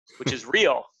hair, which is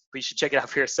real, but you should check it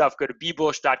out for yourself. Go to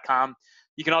BeBullish.com.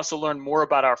 You can also learn more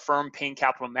about our firm, Payne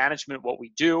Capital Management, what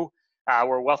we do.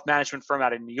 We're a wealth management firm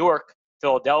out in New York,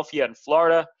 Philadelphia, and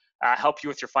Florida. Help you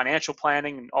with your financial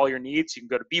planning and all your needs. You can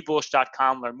go to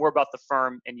BeBullish.com, learn more about the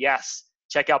firm, and yes,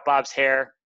 check out Bob's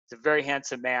hair. He's a very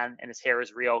handsome man, and his hair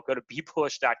is real. Go to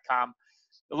BeBullish.com.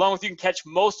 Along with you can catch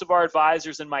most of our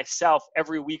advisors and myself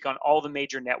every week on all the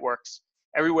major networks,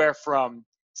 everywhere from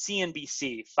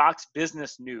CNBC, Fox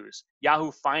Business News,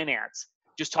 Yahoo Finance,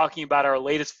 just talking about our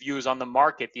latest views on the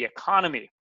market, the economy.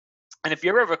 And if you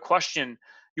ever have a question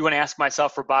you want to ask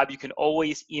myself or Bob, you can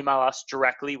always email us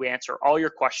directly. We answer all your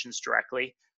questions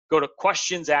directly. Go to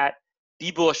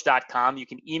questions@bbullish.com. You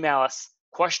can email us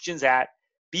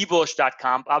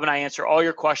questions@bbullish.com. Bob and I answer all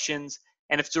your questions.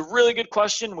 And if it's a really good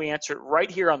question, we answer it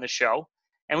right here on the show.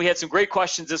 And we had some great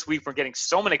questions this week. We're getting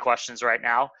so many questions right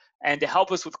now. And to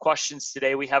help us with questions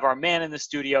today, we have our man in the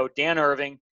studio, Dan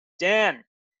Irving. Dan,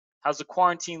 how's the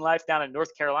quarantine life down in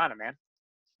North Carolina, man?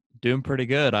 Doing pretty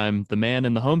good. I'm the man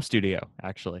in the home studio,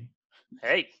 actually.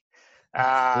 Hey,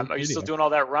 are you still doing all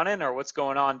that running, or what's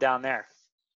going on down there?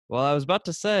 Well, I was about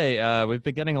to say, we've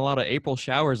been getting a lot of April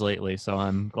showers lately, so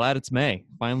I'm glad it's May.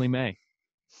 Finally May.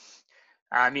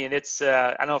 I mean, it's,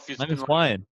 I don't know if you've Time is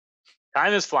flying.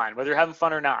 Time is flying, whether you're having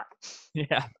fun or not.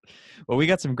 Yeah. Well, we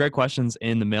got some great questions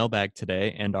in the mailbag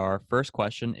today, and our first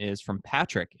question is from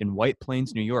Patrick in White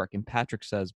Plains, New York. And Patrick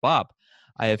says, Bob,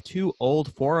 I have 2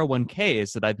 old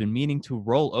 401ks that I've been meaning to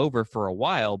roll over for a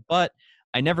while, but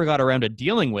I never got around to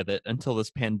dealing with it until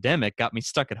this pandemic got me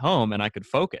stuck at home and I could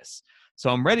focus. So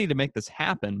I'm ready to make this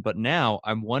happen, but now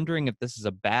I'm wondering if this is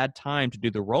a bad time to do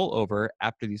the rollover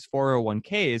after these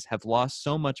 401ks have lost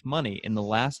so much money in the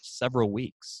last several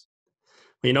weeks.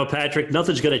 You know, Patrick,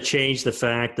 nothing's going to change the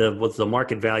fact of what the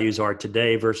market values are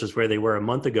today versus where they were a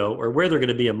month ago or where they're going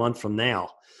to be a month from now.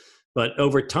 But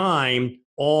over time,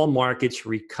 all markets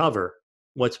recover.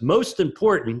 What's most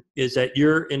important is that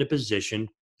you're in a position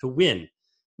to win.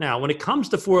 Now, when it comes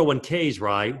to 401ks,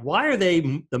 right, why are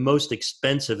they the most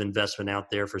expensive investment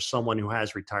out there for someone who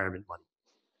has retirement money?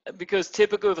 Because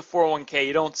typically with a 401k,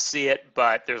 you don't see it,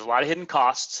 but there's a lot of hidden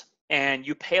costs, and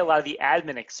you pay a lot of the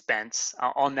admin expense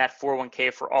on that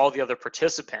 401k for all the other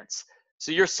participants.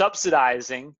 So you're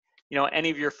subsidizing, any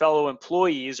of your fellow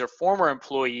employees or former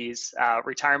employees'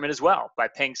 retirement as well by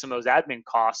paying some of those admin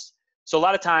costs. So a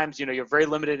lot of times, you're very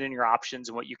limited in your options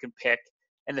and what you can pick.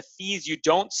 And the fees you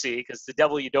don't see, because the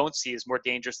devil you don't see is more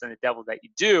dangerous than the devil that you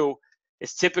do,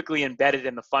 is typically embedded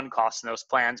in the fund costs in those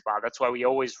plans, Bob. That's why we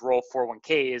always roll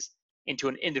 401ks into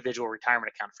an individual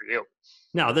retirement account for you.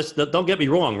 Now, don't get me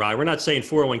wrong, Ryan. We're not saying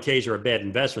 401ks are a bad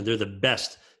investment. They're the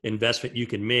best investment you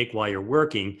can make while you're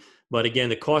working. But again,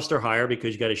 the costs are higher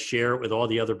because you got to share it with all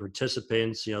the other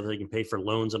participants. They can pay for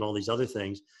loans and all these other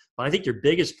things. But I think your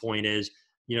biggest point is,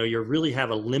 you really have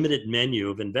a limited menu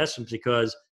of investments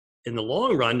because in the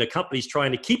long run, the company's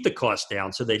trying to keep the costs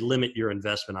down, so they limit your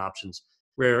investment options.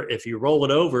 Where if you roll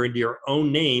it over into your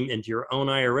own name, into your own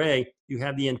IRA, you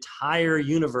have the entire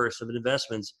universe of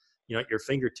investments, at your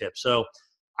fingertips. So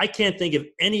I can't think of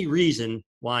any reason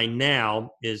why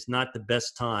now is not the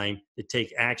best time to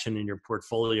take action in your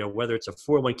portfolio, whether it's a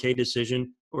 401k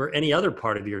decision or any other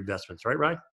part of your investments, right,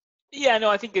 Ryan? Yeah, no,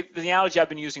 I think the analogy I've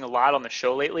been using a lot on the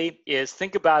show lately is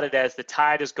think about it as the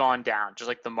tide has gone down, just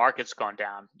like the market's gone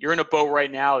down. You're in a boat right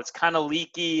now. It's kind of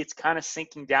leaky. It's kind of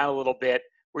sinking down a little bit,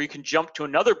 where you can jump to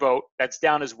another boat that's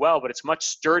down as well, but it's much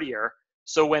sturdier.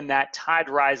 So when that tide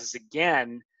rises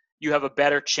again, you have a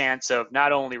better chance of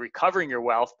not only recovering your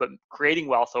wealth, but creating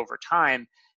wealth over time.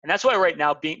 And that's why right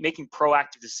now making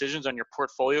proactive decisions on your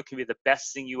portfolio can be the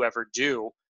best thing you ever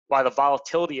do. While the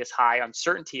volatility is high,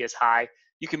 uncertainty is high,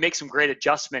 you can make some great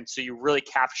adjustments so you really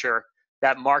capture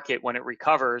that market when it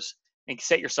recovers and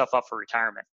set yourself up for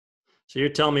retirement. So you're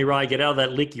telling me, Ryan, get out of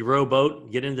that leaky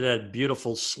rowboat, get into that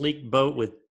beautiful sleek boat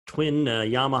with twin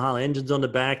Yamaha engines on the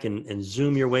back and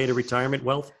zoom your way to retirement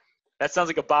wealth? That sounds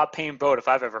like a Bob Payne boat if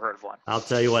I've ever heard of one. I'll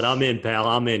tell you what, I'm in, pal.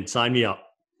 I'm in. Sign me up.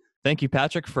 Thank you,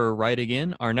 Patrick, for writing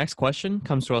in. Our next question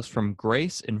comes to us from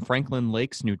Grace in Franklin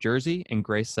Lakes, New Jersey. And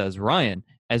Grace says, Ryan,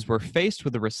 as we're faced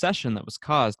with a recession that was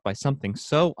caused by something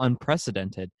so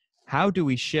unprecedented, how do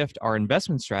we shift our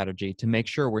investment strategy to make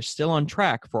sure we're still on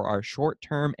track for our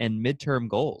short-term and midterm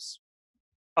goals?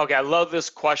 Okay, I love this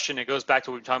question. It goes back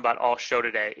to what we've been talking about all show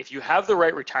today. If you have the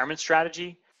right retirement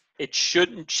strategy, it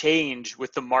shouldn't change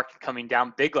with the market coming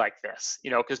down big like this,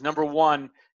 because number one,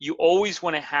 you always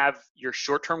want to have your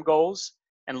short-term goals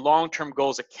and long-term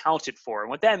goals accounted for. And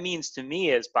what that means to me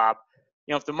is, Bob,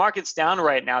 if the market's down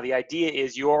right now, the idea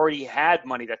is you already had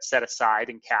money that's set aside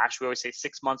in cash. We always say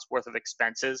 6 months worth of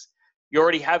expenses. You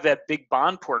already have that big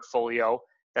bond portfolio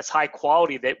that's high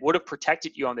quality that would have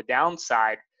protected you on the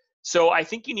downside. So I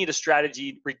think you need a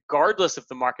strategy, regardless if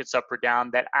the market's up or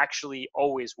down, that actually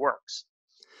always works.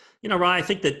 Ryan, I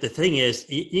think that the thing is,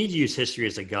 you need to use history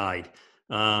as a guide.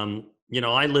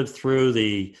 I lived through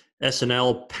the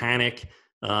S&L panic.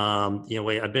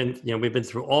 We've been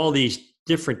through all these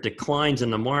different declines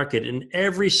in the market, and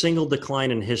every single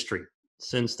decline in history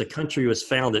since the country was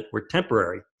founded were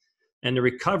temporary. and the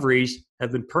recoveries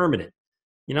have been permanent.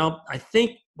 I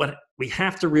think what we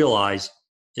have to realize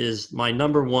is my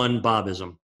number one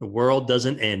Bobism. The world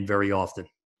doesn't end very often.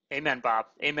 Amen, Bob.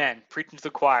 Amen. Preaching to the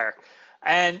choir.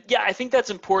 And yeah, I think that's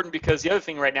important because the other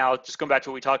thing right now, just going back to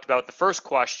what we talked about, the first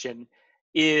question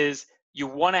is you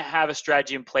want to have a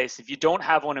strategy in place. If you don't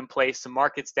have one in place, the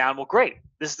market's down, well, great.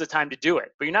 This is the time to do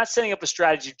it. But you're not setting up a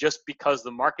strategy just because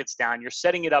the market's down. You're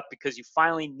setting it up because you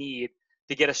finally need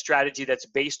to get a strategy that's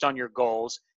based on your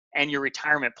goals and your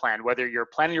retirement plan, whether you're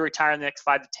planning to retire in the next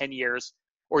 5 to 10 years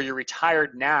or you're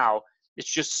retired now.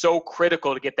 It's just so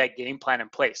critical to get that game plan in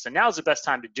place. So now's the best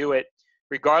time to do it,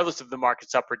 regardless of the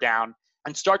market's up or down,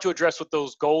 and start to address what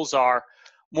those goals are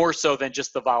more so than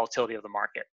just the volatility of the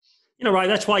market. Right.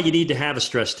 That's why you need to have a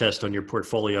stress test on your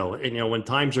portfolio. And, when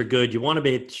times are good, you want to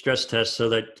be a stress test so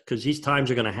that because these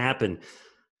times are going to happen.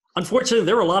 Unfortunately,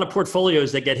 there are a lot of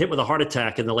portfolios that get hit with a heart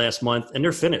attack in the last month and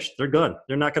they're finished. They're done.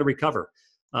 They're not going to recover.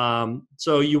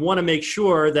 So you want to make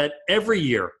sure that every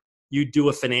year you do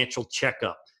a financial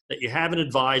checkup, that you have an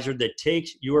advisor that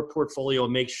takes your portfolio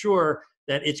and makes sure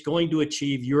that it's going to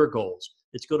achieve your goals.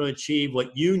 It's going to achieve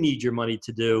what you need your money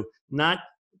to do, not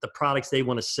the products they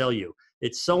want to sell you.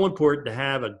 It's so important to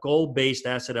have a goal-based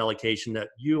asset allocation that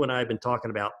you and I have been talking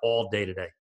about all day today.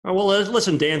 All right, well,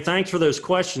 listen, Dan, thanks for those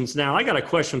questions. Now, I got a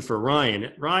question for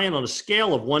Ryan. Ryan, on a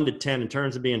scale of 1 to 10 in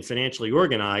terms of being financially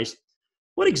organized,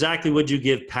 what exactly would you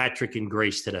give Patrick and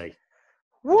Grace today?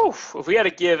 Woof. If we had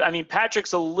to give,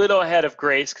 Patrick's a little ahead of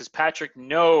Grace because Patrick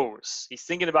knows. He's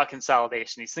thinking about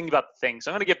consolidation. He's thinking about the things.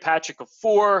 So I'm going to give Patrick a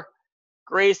 4,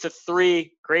 Grace a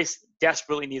 3. Grace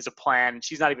desperately needs a plan.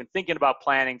 She's not even thinking about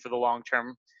planning for the long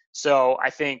term. So I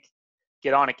think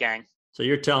get on it, gang. So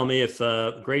you're telling me if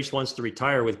Grace wants to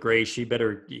retire with Grace, she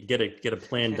better get a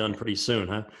plan done pretty soon,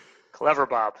 huh? Clever,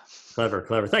 Bob.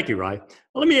 Clever. Thank you, Ryan.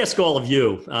 Well, let me ask all of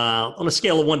you, on a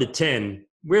scale of 1 to 10,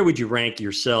 where would you rank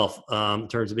yourself in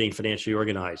terms of being financially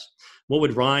organized? What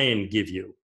would Ryan give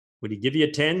you? Would he give you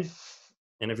a 10?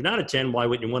 And if you're not a 10, why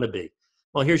wouldn't you want to be?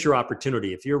 Well, here's your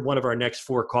opportunity. If you're one of our next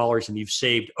 4 callers and you've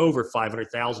saved over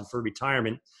 $500,000 for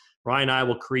retirement, Ryan and I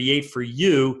will create for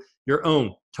you your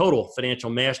own total financial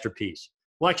masterpiece.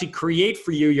 We'll actually create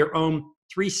for you your own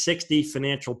 360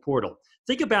 financial portal.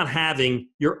 Think about having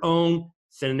your own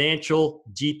financial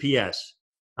GPS,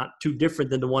 not too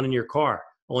different than the one in your car.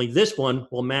 Only this one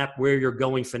will map where you're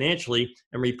going financially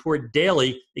and report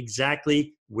daily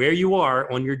exactly where you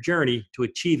are on your journey to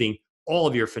achieving all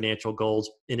of your financial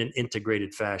goals in an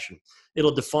integrated fashion.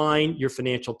 It'll define your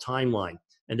financial timeline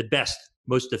and the best,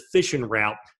 most efficient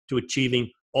route to achieving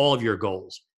all of your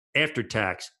goals after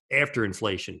tax, after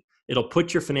inflation. It'll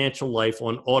put your financial life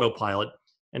on autopilot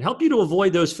and help you to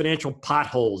avoid those financial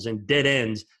potholes and dead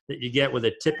ends that you get with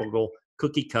a typical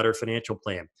cookie cutter financial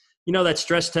plan. That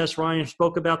stress test Ryan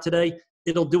spoke about today,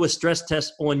 it'll do a stress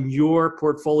test on your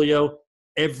portfolio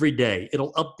every day.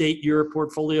 It'll update your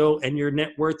portfolio and your net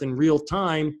worth in real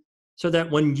time so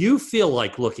that when you feel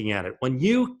like looking at it, when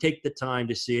you take the time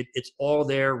to see it, it's all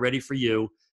there ready for you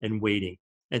and waiting.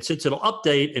 And since it'll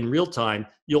update in real time,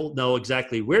 you'll know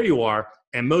exactly where you are.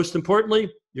 And most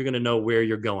importantly, you're going to know where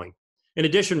you're going. In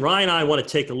addition, Ryan and I want to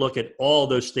take a look at all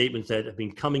those statements that have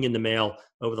been coming in the mail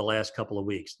over the last couple of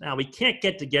weeks. Now, we can't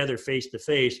get together face to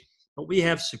face, but we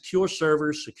have secure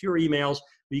servers, secure emails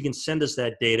where you can send us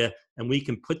that data and we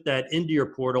can put that into your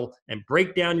portal and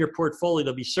break down your portfolio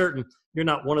to be certain you're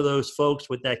not one of those folks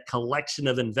with that collection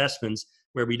of investments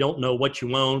where we don't know what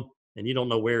you own and you don't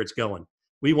know where it's going.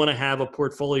 We want to have a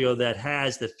portfolio that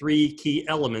has the 3 key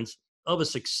elements of a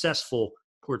successful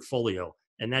portfolio,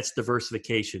 and that's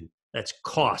diversification. That's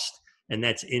cost, and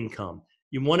that's income.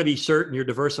 You want to be certain you're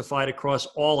diversified across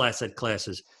all asset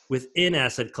classes within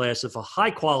asset classes for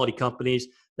high-quality companies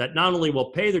that not only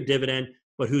will pay their dividend,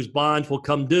 but whose bonds will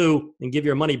come due and give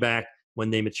your money back when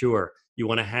they mature. You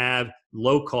want to have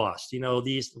low cost.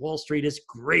 Wall Street is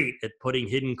great at putting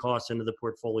hidden costs into the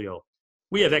portfolio.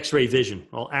 We have X-ray vision.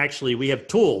 Well, actually, we have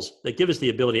tools that give us the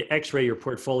ability to X-ray your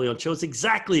portfolio and show us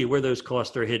exactly where those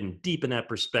costs are hidden, deep in that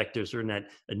prospectus or in that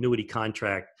annuity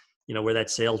contract, where that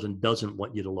salesman doesn't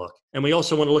want you to look. And we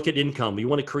also want to look at income. We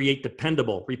want to create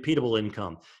dependable, repeatable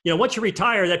income. Once you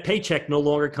retire, that paycheck no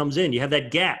longer comes in. You have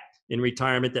that gap in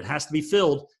retirement that has to be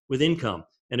filled with income.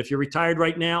 And if you're retired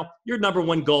right now, your number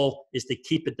one goal is to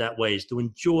keep it that way, is to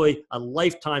enjoy a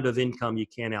lifetime of income you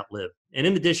can't outlive. And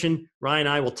in addition, Ryan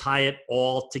and I will tie it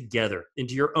all together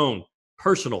into your own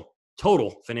personal,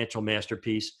 total financial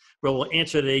masterpiece, where we'll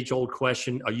answer the age-old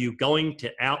question, are you going to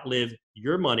outlive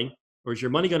your money, or is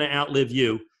your money going to outlive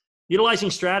you?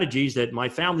 Utilizing strategies that my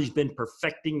family's been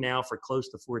perfecting now for close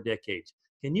to 4 decades.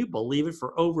 Can you believe it?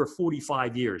 For over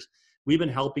 45 years. we've been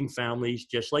helping families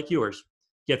just like yours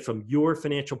get from your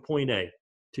financial point A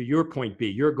to your point B,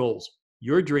 your goals,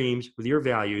 your dreams with your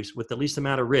values with the least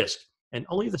amount of risk and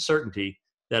only the certainty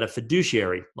that a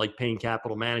fiduciary like Payne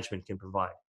Capital Management can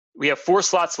provide. We have 4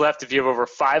 slots left if you have over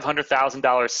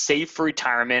 $500,000 saved for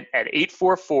retirement at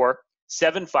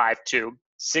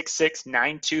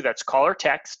 844-752-6692. That's call or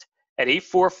text at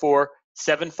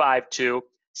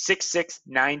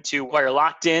 844-752-6692. While you're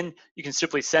locked in, you can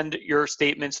simply send your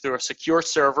statements through a secure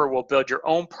server. We'll build your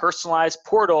own personalized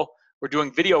portal. We're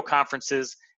doing video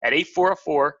conferences at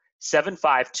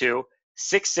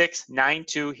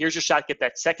 844-752-6692. Here's your shot. Get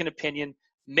that second opinion.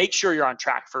 Make sure you're on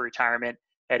track for retirement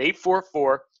at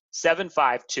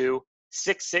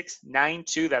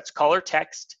 844-752-6692. That's call or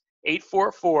text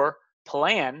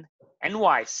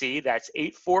 844-PLAN-NYC. That's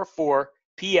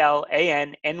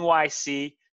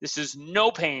 844-PLAN-NYC. This is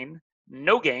No Payne,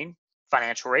 No Gain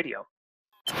Financial Radio.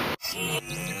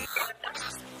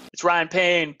 It's Ryan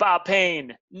Payne, Bob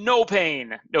Payne, No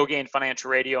Payne, No Gain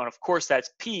Financial Radio. And of course, that's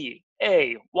P-A-Y-N-E.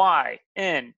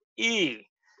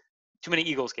 Too many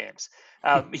Eagles games.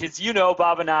 As you know,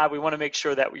 Bob and I, we want to make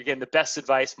sure that we're getting the best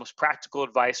advice, most practical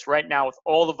advice. Right now, with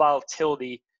all the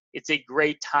volatility, it's a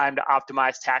great time to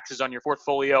optimize taxes on your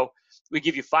portfolio. We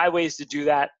give you 5 ways to do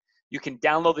that. You can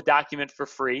download the document for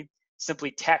free. Simply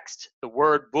text the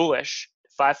word bullish to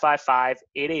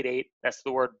 555-888. That's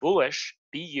the word bullish,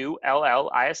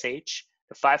 B-U-L-L-I-S-H,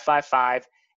 to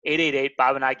 555-888.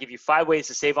 Bob and I give you 5 ways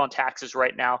to save on taxes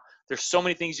right now. There's so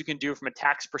many things you can do from a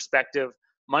tax perspective.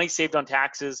 Money saved on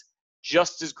taxes,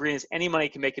 just as green as any money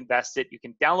can make invested. You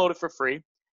can download it for free.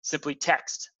 Simply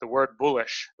text the word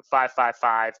bullish to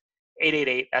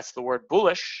 555-888. That's the word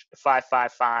bullish to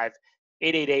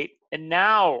 555-888. And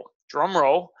now, drum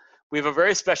roll, we have a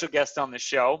very special guest on the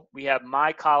show. We have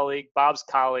my colleague, Bob's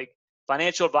colleague,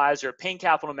 financial advisor at Payne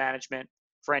Capital Management,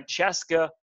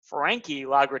 Frankie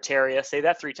Lagrotteria. Say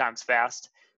that 3 times fast.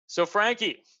 So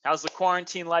Frankie, how's the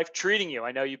quarantine life treating you?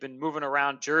 I know you've been moving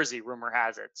around Jersey, rumor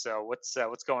has it. So what's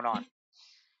going on?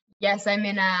 Yes, I'm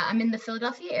in the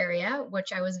Philadelphia area,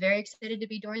 which I was very excited to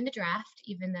be during the draft,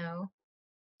 even though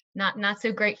not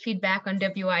so great feedback on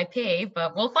WIP,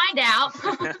 but we'll find out.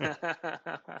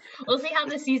 We'll see how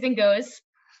the season goes.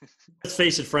 Let's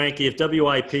face it, Frankie, if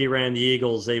WIP ran the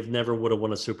Eagles, they've never would have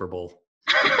won a Super Bowl.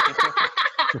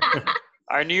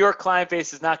 Our New York client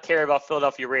base does not care about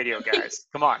Philadelphia radio, guys.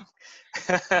 Come on.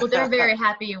 Well, they're very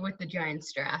happy with the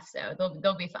Giants draft, so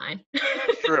they'll be fine.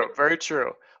 True, very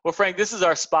true. Well, Frank, this is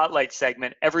our spotlight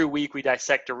segment. Every week we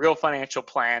dissect a real financial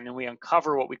plan and we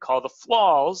uncover what we call the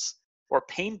flaws or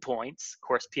pain points, of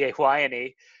course,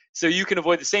 P-A-Y-N-E, so you can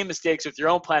avoid the same mistakes with your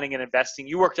own planning and investing.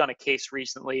 You worked on a case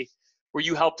recently where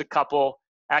you helped a couple,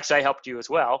 actually I helped you as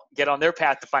well, get on their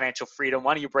path to financial freedom.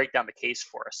 Why don't you break down the case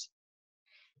for us?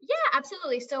 Yeah,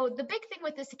 absolutely. So the big thing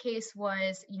with this case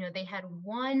was, they had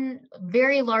one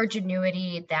very large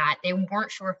annuity that they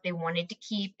weren't sure if they wanted to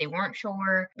keep. They weren't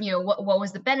sure, what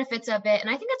was the benefits of it. And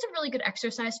I think that's a really good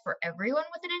exercise for everyone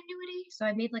with an annuity. So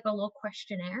I made like a little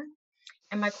questionnaire.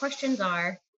 And my questions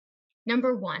are,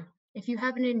 number 1, if you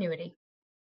have an annuity,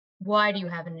 why do you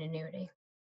have an annuity?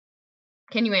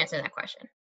 Can you answer that question?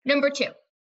 Number 2,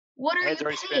 what are you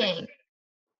paying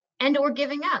and or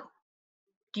giving up?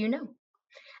 Do you know?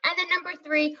 And then number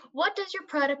 3, what does your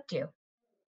product do?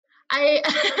 I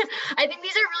think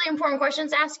these are really important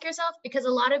questions to ask yourself because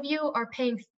a lot of you are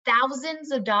paying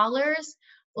thousands of dollars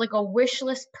like a wish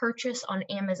list purchase on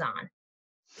Amazon.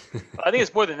 I think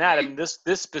it's more than that. I mean, this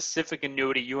specific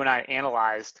annuity you and I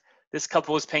analyzed, this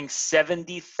couple was paying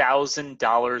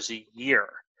 $70,000 a year,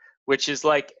 which is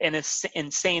like an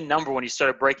insane number when you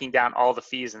started breaking down all the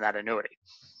fees in that annuity.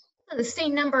 The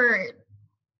same number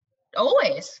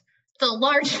always. It's a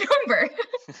large number.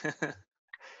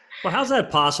 Well, how's that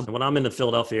possible? When I'm in the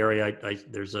Philadelphia area,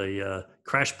 there's a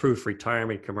crash-proof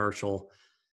retirement commercial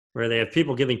where they have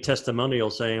people giving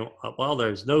testimonials saying, well,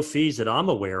 there's no fees that I'm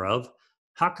aware of.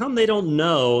 How come they don't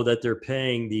know that they're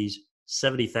paying these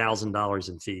 $70,000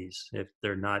 in fees if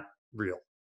they're not real?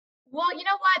 Well, you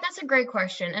know what? That's a great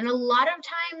question. And a lot of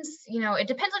times, it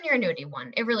depends on your annuity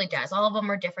one. It really does. All of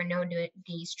them are different. No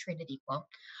annuities treated equal.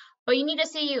 But you need to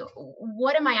see,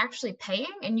 what am I actually paying?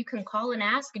 And you can call and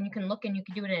ask, and you can look and you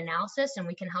can do an analysis, and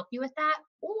we can help you with that.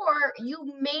 Or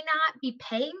you may not be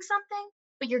paying something,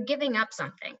 but you're giving up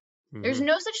something. Mm-hmm. There's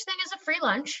no such thing as a free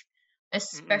lunch,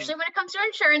 especially when it comes to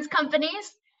insurance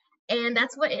companies. And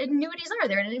that's what annuities are.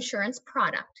 They're an insurance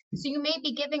product. So you may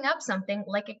be giving up something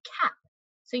like a cap.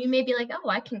 So you may be like, oh,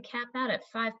 I can cap out at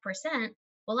 5%.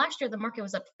 Well, last year the market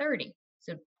was up 30.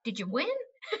 So did you win?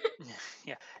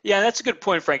 Yeah. Yeah, that's a good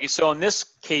point, Frankie. So in this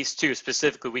case too,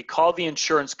 specifically, we called the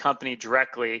insurance company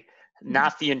directly,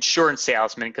 not the insurance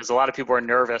salesman, because a lot of people are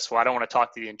nervous. Well, I don't want to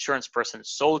talk to the insurance person that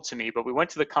sold to me, but we went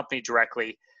to the company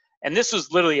directly. And this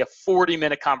was literally a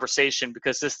 40-minute conversation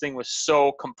because this thing was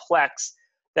so complex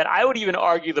that I would even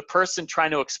argue the person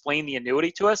trying to explain the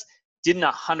annuity to us didn't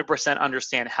 100%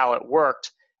 understand how it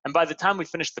worked. And by the time we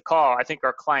finished the call, I think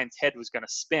our client's head was going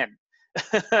to spin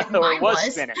or Mine was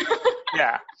was. spinning.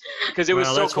 Yeah, because it was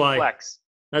Well, so complex.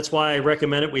 that's why I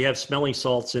recommend it. We have smelling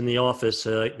salts in the office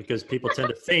because people tend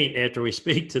to faint after we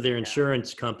speak to their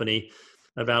insurance company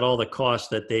about all the costs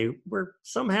that they were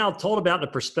somehow told about in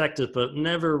a perspective, but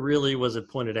never really was it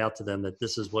pointed out to them that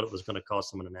this is what it was going to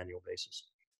cost them on an annual basis.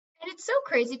 And it's so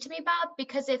crazy to me, Bob,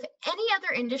 because if any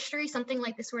other industry, something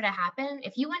like this were to happen,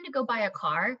 if you went to go buy a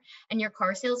car and your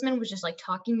car salesman was just like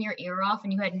talking your ear off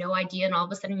and you had no idea and all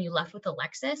of a sudden you left with a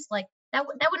Lexus, like that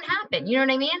wouldn't happen. You know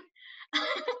what I mean?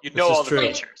 You'd This know is all the true.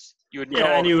 features. You would know Yeah,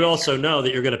 all and the you would features. also know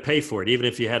that you're going to pay for it, even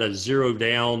if you had a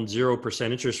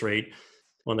 0% interest rate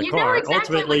on the You know car. exactly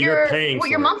Ultimately, what you're paying your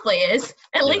for it. monthly is,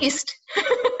 at Yeah. least.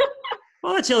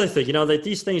 Well, that's the other thing, that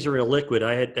these things are illiquid.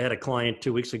 I had a client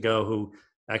 2 weeks ago who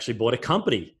actually bought a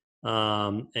company,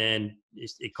 and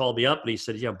he called me up and he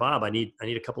said, "Yeah, Bob, I need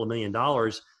a couple of $1 million.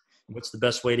 What's the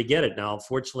best way to get it?" Now,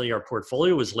 fortunately, our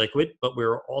portfolio was liquid, but we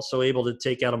were also able to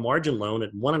take out a margin loan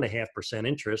at 1.5%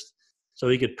 interest, so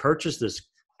he could purchase this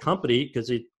company because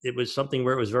it was something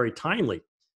where it was very timely.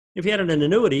 If you had an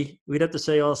annuity, we'd have to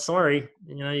say, "Oh, sorry,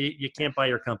 you can't buy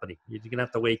your company. You're going to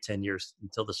have to wait 10 years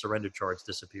until the surrender charge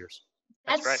disappears."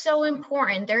 That's right. That's so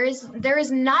important. There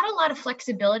is not a lot of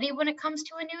flexibility when it comes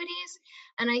to annuities,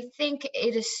 and I think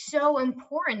it is so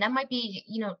important. That might be,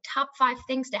 top 5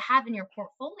 things to have in your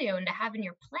portfolio and to have in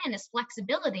your plan is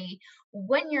flexibility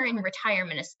when you're in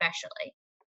retirement, especially.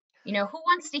 Who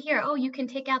wants to hear, oh, you can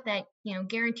take out that,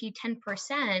 guaranteed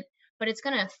 10%, but it's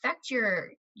going to affect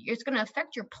your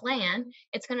plan.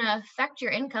 It's going to affect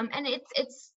your income, and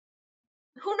it's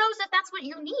who knows if that's what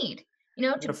you need.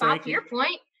 To Bob, Frankie. to your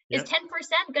point, Yeah. is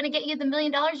 10% going to get you the $1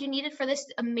 million you needed for this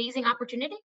amazing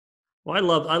opportunity?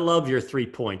 Well, I love your 3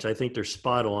 points. I think they're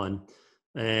spot on.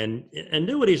 And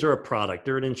annuities are a product.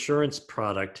 They're an insurance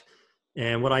product.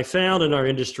 And what I found in our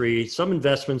industry, some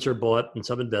investments are bought and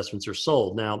some investments are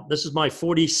sold. Now, this is my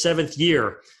 47th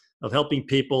year of helping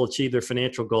people achieve their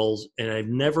financial goals. And I've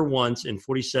never once in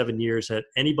 47 years had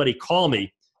anybody call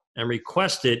me and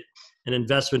requested an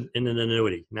investment in an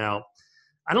annuity. Now,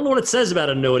 I don't know what it says about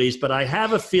annuities, but I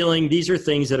have a feeling these are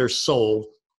things that are sold.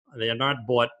 They are not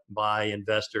bought by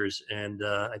investors. And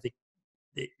I think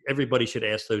everybody should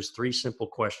ask those 3 simple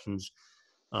questions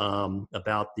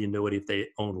about the annuity if they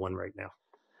own one right now.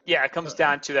 Yeah, it comes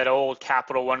down to that old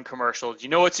Capital One commercial. Do you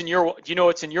know what's in your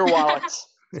wallet? It's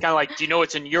kind of like, do you know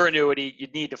what's in your annuity? You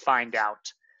need to find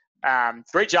out.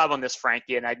 Great job on this,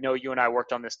 Frankie. And I know you and I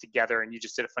worked on this together, and you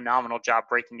just did a phenomenal job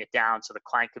breaking it down so the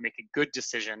client could make a good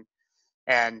decision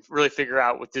and really figure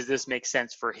out does this make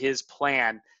sense for his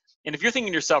plan. And if you're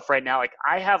thinking to yourself right now, like,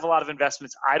 I have a lot of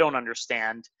investments I don't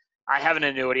understand. I have an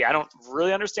annuity. I don't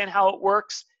really understand how it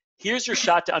works. Here's your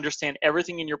shot to understand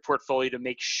everything in your portfolio to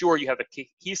make sure you have a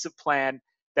cohesive plan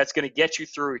that's going to get you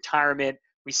through retirement.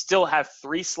 We still have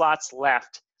 3 slots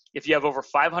left. If you have over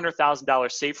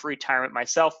 $500,000 saved for retirement,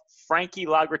 myself, Frankie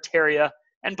Lagrotteria,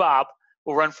 and Bob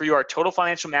will run for you our total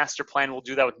financial master plan. We'll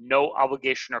do that with no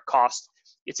obligation or cost.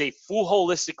 It's a full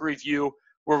holistic review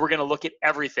where we're going to look at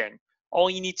everything. All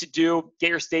you need to do, get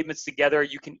your statements together.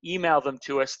 You can email them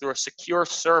to us through a secure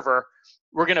server.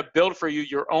 We're going to build for you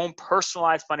your own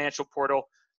personalized financial portal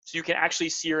so you can actually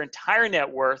see your entire net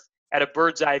worth at a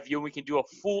bird's eye view. We can do a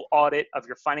full audit of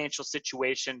your financial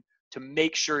situation to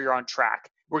make sure you're on track.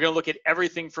 We're going to look at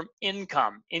everything from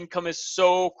income. Income is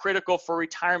so critical for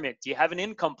retirement. Do you have an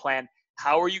income plan?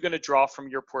 How are you going to draw from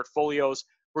your portfolios?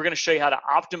 We're going to show you how to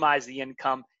optimize the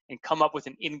income and come up with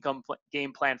an income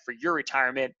game plan for your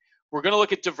retirement. We're going to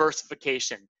look at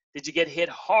diversification. Did you get hit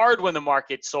hard when the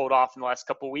market sold off in the last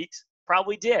couple of weeks?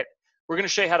 Probably did. We're going to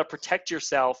show you how to protect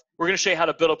yourself. We're going to show you how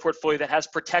to build a portfolio that has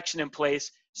protection in place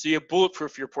so you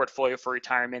bulletproof your portfolio for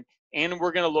retirement. And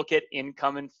we're going to look at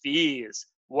income and fees.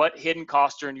 What hidden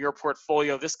costs are in your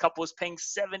portfolio? This couple is paying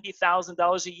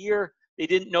 $70,000 a year. They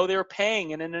didn't know they were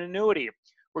paying in an annuity.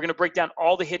 We're going to break down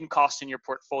all the hidden costs in your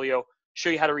portfolio, show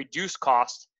you how to reduce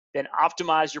costs, then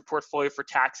optimize your portfolio for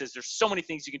taxes. There's so many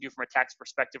things you can do from a tax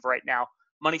perspective right now.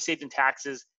 Money saved in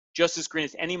taxes, just as green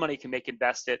as any money can make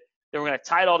invested. Then we're going to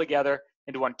tie it all together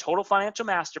into one total financial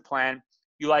master plan,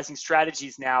 utilizing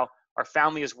strategies now our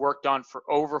family has worked on for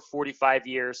over 45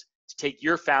 years to take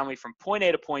your family from point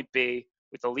A to point B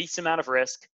with the least amount of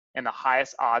risk and the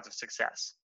highest odds of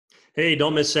success. Hey,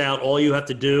 don't miss out. All you have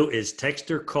to do is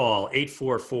text or call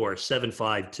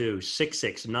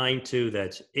 844-752-6692.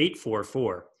 That's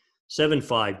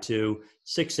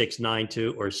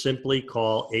 844-752-6692, or simply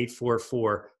call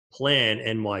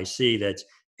 844-PLAN-NYC. That's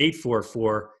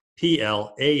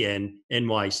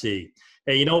 844-PLAN-NYC.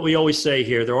 Hey, you know what we always say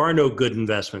here? There are no good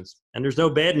investments, and there's no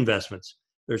bad investments.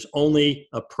 There's only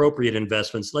appropriate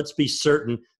investments. Let's be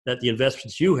certain that the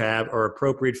investments you have are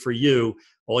appropriate for you.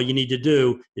 All you need to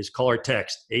do is call or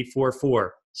text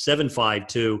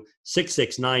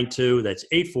 844-752-6692. That's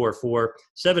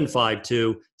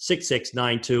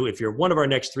 844-752-6692. If you're one of our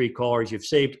next 3 callers, you've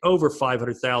saved over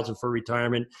 $500,000 for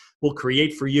retirement. We'll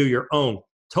create for you your own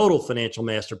total financial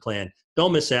master plan.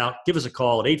 Don't miss out. Give us a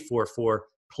call at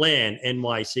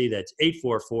 844-PLAN-NYC. That's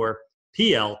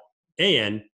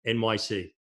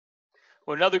 844-PLAN-NYC.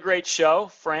 Well, another great show,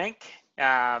 Frank.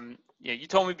 You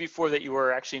told me before that you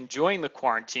were actually enjoying the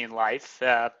quarantine life.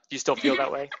 Do you still feel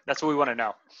that way? That's what we want to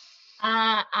know.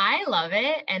 I love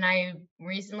it. And I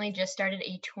recently just started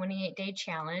a 28-day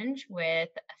challenge with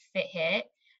FitHit.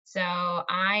 So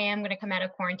I am going to come out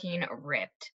of quarantine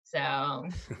ripped. So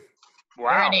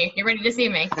wow. Get ready to see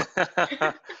me. You're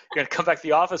going to come back to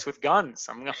the office with guns.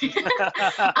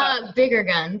 Bigger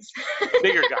guns.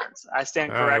 Bigger guns. I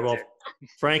stand corrected. All right, well,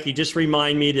 Frankie, just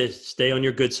remind me to stay on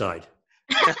your good side.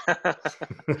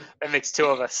 That makes 2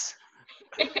 of us.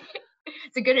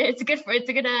 It's a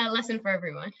good lesson for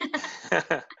everyone.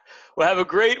 Well, have a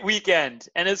great weekend,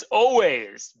 and as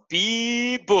always,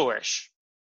 be bullish.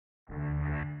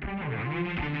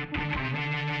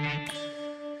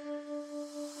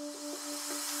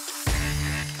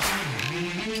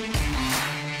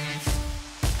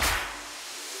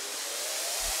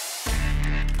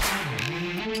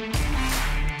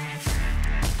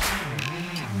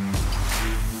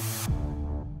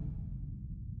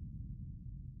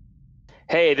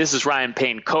 Hey, this is Ryan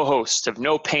Payne, co-host of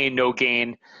No Payne, No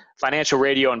Gain, financial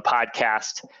radio and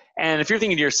podcast. And if you're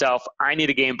thinking to yourself, I need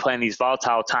a game plan in these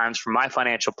volatile times for my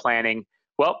financial planning,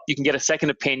 well, you can get a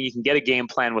second opinion. You can get a game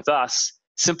plan with us.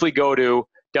 Simply go to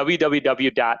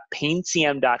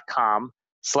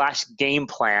www.paynecm.com/game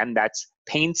plan. That's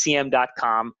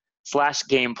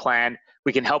paynecm.com/game plan.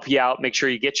 We can help you out, make sure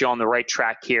you get you on the right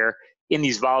track here in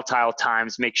these volatile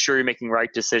times. Make sure you're making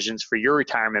right decisions for your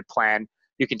retirement plan.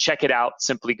 You can check it out.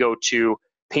 Simply go to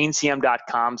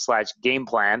paynecm.com/game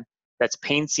plan. That's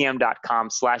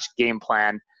paynecm.com/game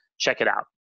plan. Check it out.